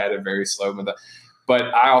out. He had a very slow,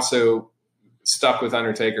 but I also stuck with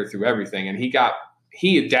Undertaker through everything, and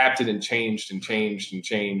he adapted and changed and changed and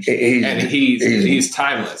changed, and he's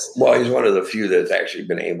timeless. Well, he's one of the few that's actually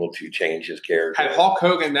been able to change his character. Had Hulk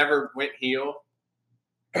Hogan never went heel,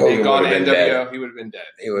 Hogan gone to would have been NWO, dead. He would have been dead.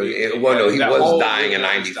 He was dying in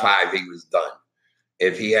 '95. He was done.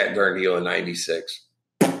 If he hadn't turned heel in '96,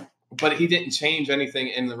 but he didn't change anything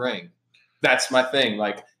in the ring. That's my thing.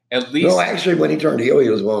 Like at least, no, actually, when he turned heel, he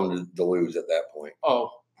was willing to lose at that point.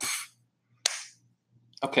 Oh.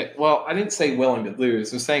 Okay, well, I didn't say willing to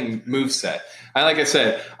lose. I'm saying moveset. Like I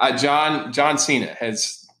said, John Cena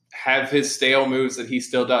have his stale moves that he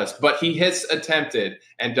still does, but he has attempted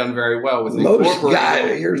and done very well with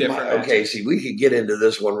incorporating different matches. Okay, see, we could get into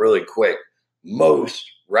this one really quick. Most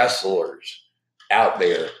wrestlers out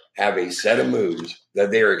there have a set of moves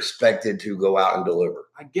that they're expected to go out and deliver.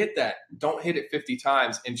 I get that. Don't hit it 50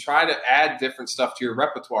 times and try to add different stuff to your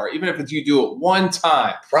repertoire, even if you do it one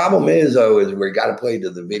time. Problem is, though, is we got to play to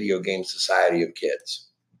the video game society of kids.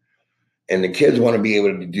 And the kids want to be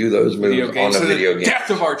able to do those moves on the video game. Death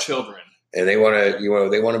of our children. And they want to,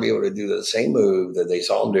 they want to be able to do the same move that they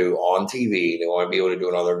saw them do on TV. They want to be able to do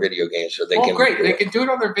it on their video game so they can. Great. They can do it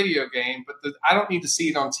on their video game, but I don't need to see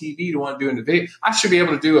it on TV to want to do it in the video. I should be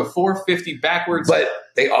able to do a 450 backwards. But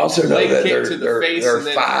they also know that there are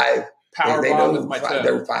 5 power bomb with my toe.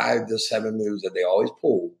 There are 5 to 7 moves that they always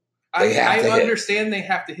pull. I understand they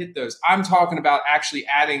have to hit those. I'm talking about actually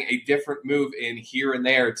adding a different move in here and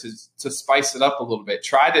there to spice it up a little bit.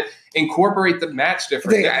 Try to incorporate the match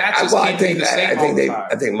different. I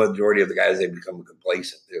think majority of the guys, they become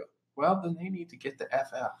complacent too. well, then they need to get the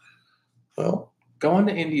F out. Well, go on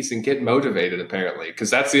the indies and get motivated, apparently, because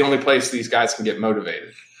that's the only place these guys can get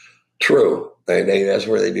motivated. True. That's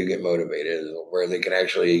where they do get motivated, where they can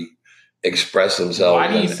actually express themselves Why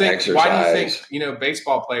do you and think? exercise. Why do you think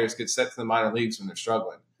baseball players get sent to the minor leagues when they're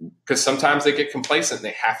struggling? Because sometimes they get complacent. And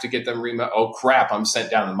they have to get them oh crap! I'm sent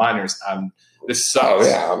down to the minors. This sucks. Oh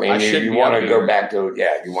yeah, I mean you want to go back to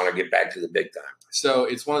you want to get back to the big time. So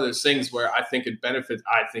it's one of those things where I think it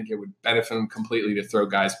would benefit them completely to throw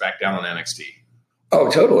guys back down on NXT. Oh,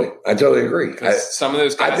 totally. I totally agree. Some of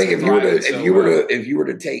those guys. I think if you were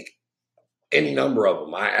to take any number of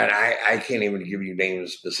them, I can't even give you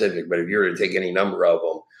names specific, but if you were to take any number of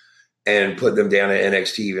them and put them down at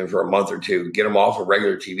NXT even for a month or two, get them off of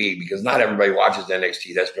regular TV, because not everybody watches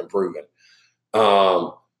NXT. That's been proven.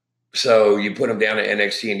 So you put them down at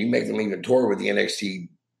NXT and you make them even tour with the NXT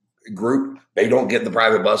group. They don't get the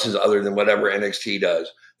private buses other than whatever NXT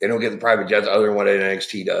does. They don't get the private jets other than what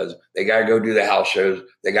NXT does. They got to go do the house shows.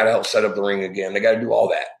 They got to help set up the ring again. They got to do all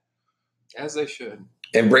that. As they should.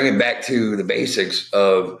 And bring it back to the basics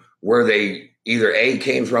of where they either A,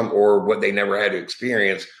 came from or what they never had to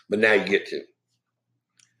experience, but now you get to.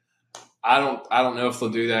 I don't know if they'll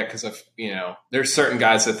do that because there's certain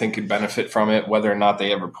guys that think could benefit from it. Whether or not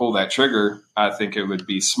they ever pull that trigger, I think it would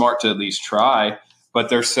be smart to at least try. But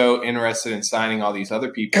they're so interested in signing all these other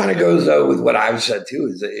people. Kind of goes though with what I've said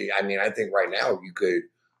too. I think right now you could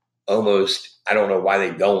almost, I don't know why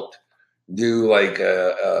they don't do like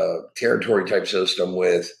a territory type system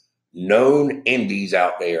with known indies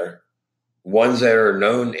out there, ones that are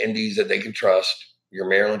known indies that they can trust. Your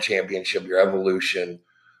Maryland Championship, your Evolution,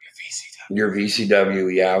 your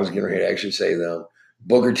VCW. Yeah, I was getting ready to actually say them.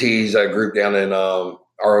 Booker T's group down in ROW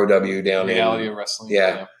down in Reality of Wrestling.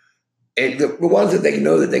 Yeah. And the ones that they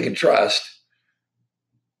know that they can trust,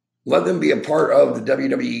 let them be a part of the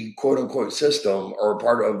WWE quote unquote system or a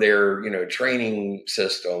part of their, training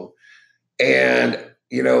system. And,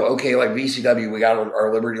 okay, like VCW, we got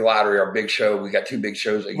our Liberty Lottery, our big show. We got 2 big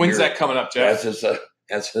shows a year. When's that coming up, Jeff?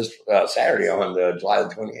 That's this Saturday on July the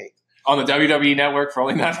 28th. On the WWE network for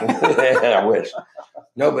only that? I wish.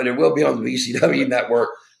 No, but it will be on the VCW network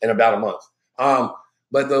in about a month.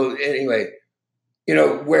 But though, anyway,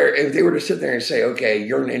 where if they were to sit there and say, okay,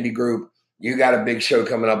 you're an indie group, you got a big show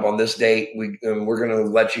coming up on this date, we're going to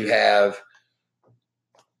let you have,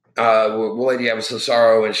 we'll let you have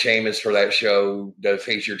Cesaro and Sheamus for that show to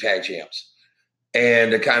face your tag champs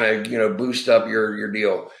and to kind of, boost up your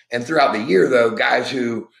deal. And throughout the year, though, guys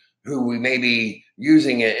who we may be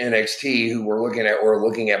using at NXT, who we're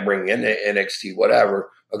looking at bringing into NXT, whatever,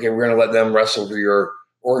 okay, we're going to let them wrestle for your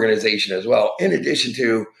organization as well. In addition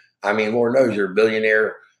to, Lord knows you're a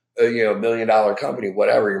billionaire, $1 billion company,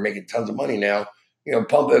 whatever. You're making tons of money now.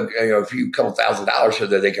 Pump a couple $1,000 so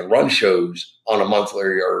that they can run shows on a monthly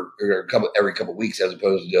or every couple of weeks as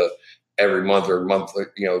opposed to every month or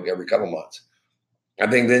every couple of months. I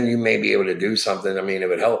think then you may be able to do something. It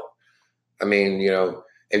would help.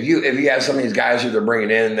 If you have some of these guys who they're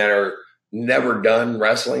bringing in that are never done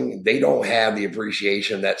wrestling, they don't have the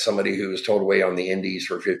appreciation that somebody who was told away on the indies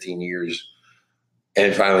for 15 years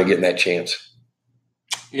and finally getting that chance.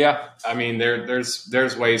 Yeah,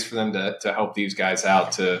 there's ways for them to help these guys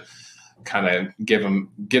out to kind of get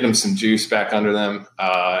them some juice back under them.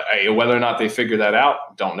 Whether or not they figure that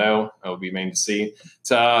out, don't know. It will be main to see.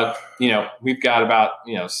 So we've got about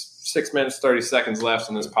 6 minutes 30 seconds left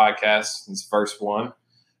on this podcast. It's the first one.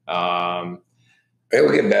 It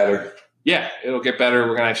will get better. Yeah, it'll get better.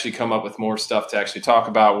 We're going to actually come up with more stuff to actually talk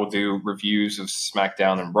about. We'll do reviews of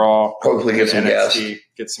SmackDown and Raw. Hopefully get some guests.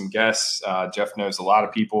 Get some guests. Jeff knows a lot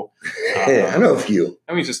of people. I know a few.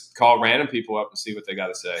 And we just call random people up and see what they got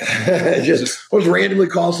to say. just randomly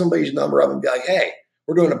call somebody's number up and be like, hey,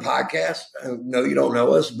 we're doing a podcast. No, you don't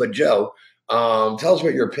know us, but Joe, tell us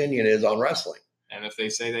what your opinion is on wrestling. And if they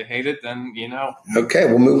say they hate it, then, Okay,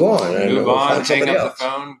 we'll move on. We'll hang up the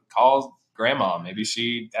phone, call Grandma. Maybe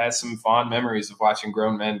she has some fond memories of watching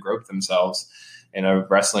grown men grope themselves in a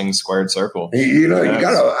wrestling squared circle. You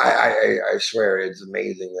gotta. I swear, it's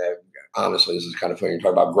amazing that. Honestly, this is kind of funny. You're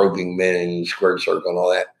talking about groping men in squared circle and all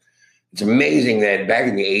that. It's amazing that back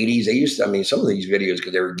in the '80s, they used to. Some of these videos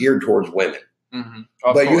because they were geared towards women,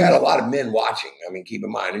 but you had a lot of men watching. Keep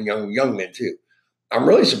in mind, and young men too. I'm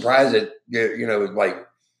really surprised that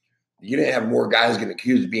you didn't have more guys getting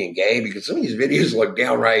accused of being gay because some of these videos look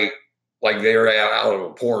downright. Like they were out of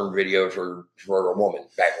a porn video for a woman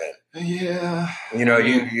back then. Yeah.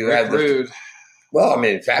 You had rude.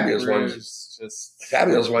 Fabulous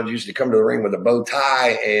ones used to come to the ring with a bow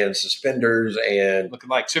tie and suspenders and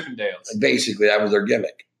looking like Chippendales. Basically, that was their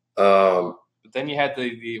gimmick. then you had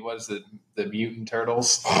the what is it? The Mutant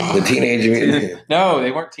Turtles. The Teenage Mutant. No,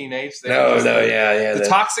 they weren't teenage. They No, were yeah. the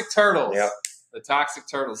Toxic Turtles. Yep. The Toxic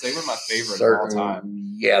Turtles. They were my favorite of all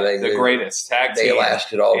time. Yeah, the greatest tag team. They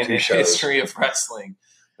lasted all in 2 the shows. history of wrestling.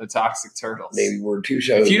 The Toxic Turtles. They were 2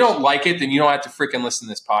 shows. If you don't like it, then you don't have to freaking listen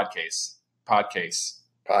to this podcast.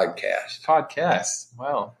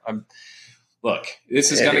 Well, look,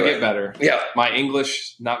 this is going to get better. Yeah. My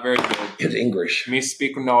English, not very good. It's English. Me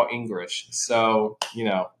speak no English. So,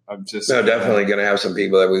 I'm just. No, definitely going to have some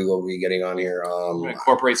people that we will be getting on here. I'm going to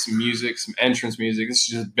incorporate some music, some entrance music. This is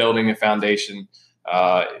just building a foundation.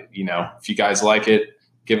 If you guys like it,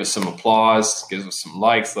 give us some applause, give us some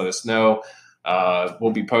likes, let us know.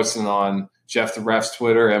 We'll be posting on Jeff the Ref's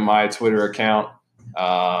Twitter and my Twitter account.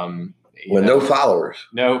 With no followers.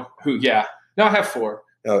 No, I have 4.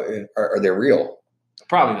 No, are they real?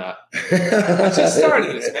 Probably not. I just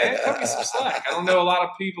started this, man. Cut me some slack. I don't know a lot of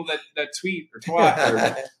people that tweet or twat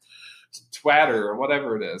or twatter or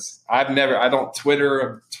whatever it is. I don't Twitter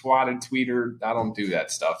or tweeter. I don't do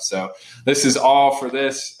that stuff. So this is all for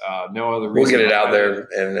this. No other reason. We'll get it out there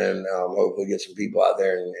and then hopefully get some people out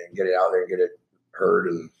there and get it out there and get it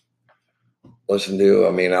heard and listened to.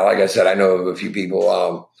 I mean, like I said, I know of a few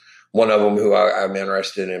people. One of them who I'm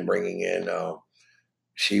interested in bringing in,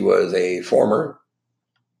 she was a former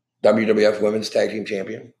WWF Women's Tag Team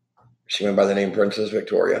Champion. She went by the name Princess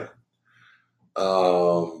Victoria.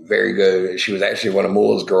 Very good. She was actually one of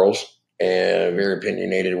Moolah's girls and very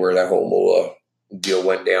opinionated where that whole Moolah deal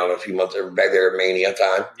went down a few months back there at Mania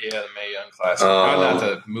time. Yeah, the Mae Young Classic. Not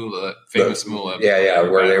the Moolah, famous Moolah. Yeah,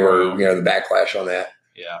 where they were, the backlash on that.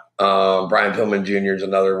 Yeah. Brian Pillman Jr. is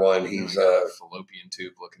another one. He's a fallopian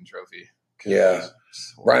tube looking trophy. Yeah.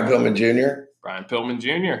 Brian Pillman Jr. Brian Pillman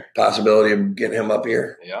Jr. Possibility of getting him up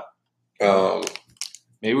here. Yeah.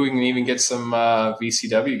 Maybe we can even get some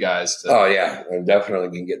VCW guys. Oh, yeah. I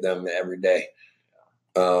definitely can get them every day.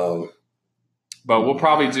 But we'll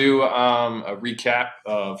probably do a recap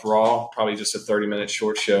of Raw, probably just a 30-minute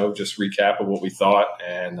short show, just recap of what we thought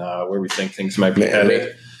and where we think things might be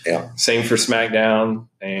headed. Yeah. Same for SmackDown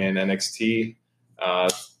and NXT.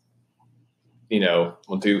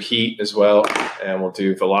 We'll do Heat as well, and we'll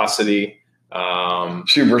do Velocity.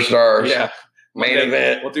 Superstars. Yeah. Main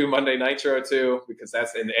event. We'll do Monday Nitro too, because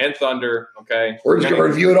that's and Thunder. Okay. We're just going to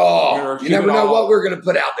review it all. You never know what we're going to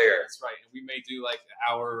put out there. That's right. We may do like an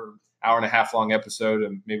hour and a half long episode,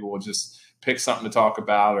 and maybe we'll just pick something to talk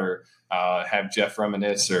about or have Jeff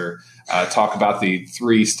reminisce or talk about the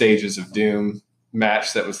 3 stages of Doom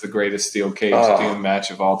match that was the greatest steel cage Doom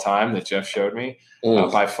match of all time that Jeff showed me.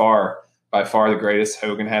 By far the greatest.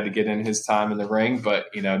 Hogan had to get in his time in the ring, but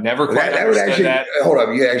never quite understood that. Hold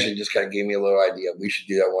up, you actually just kind of gave me a little idea. We should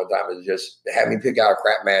do that one time. Is just have me pick out a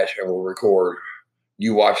crap match, and we'll record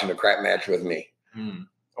you watching the crap match with me.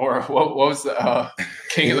 Or what was the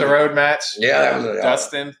King of the Road match? Yeah, that was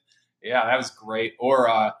Dustin. Yeah, that was great.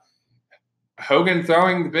 Or Hogan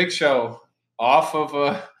throwing the Big Show off of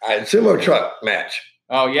a sumo truck match.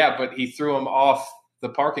 Oh yeah, but he threw him off the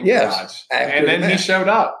parking garage, and then he showed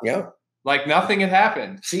up. Yeah. Like nothing had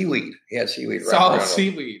happened. Seaweed. He had seaweed. Solid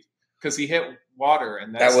seaweed. Because he hit water.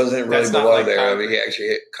 And that wasn't really below like there. concrete. He actually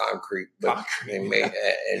hit concrete. They made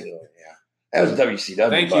anyway, yeah. That was WCW.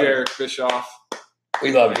 Thank you, Eric Bischoff.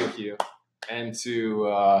 We love you. Thank you. And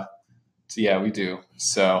yeah, we do.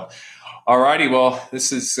 So, alrighty. Well,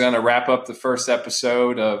 this is going to wrap up the first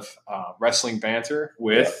episode of Wrestling Banter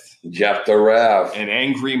with Jeff the Ref and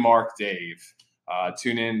Angry Mark Dave.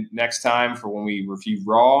 Tune in next time for when we review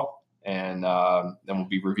Raw. And then we'll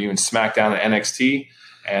be reviewing SmackDown and NXT.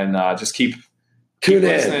 And just keep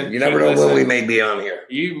listening. You never know when we may be on here.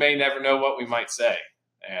 You may never know what we might say.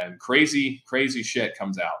 And crazy, crazy shit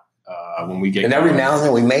comes out when we get And every now and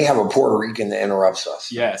then we may have a Puerto Rican that interrupts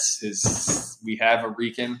us. Yes. We have a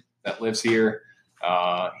Rican that lives here.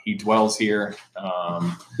 He dwells here.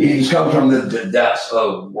 He's come from the depths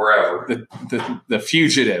of wherever. The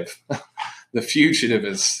fugitive. The fugitive,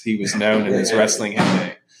 as he was known in his wrestling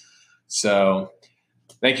heyday. So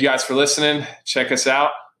thank you guys for listening. Check us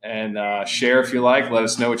out and share if you like. Let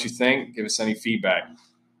us know what you think. Give us any feedback.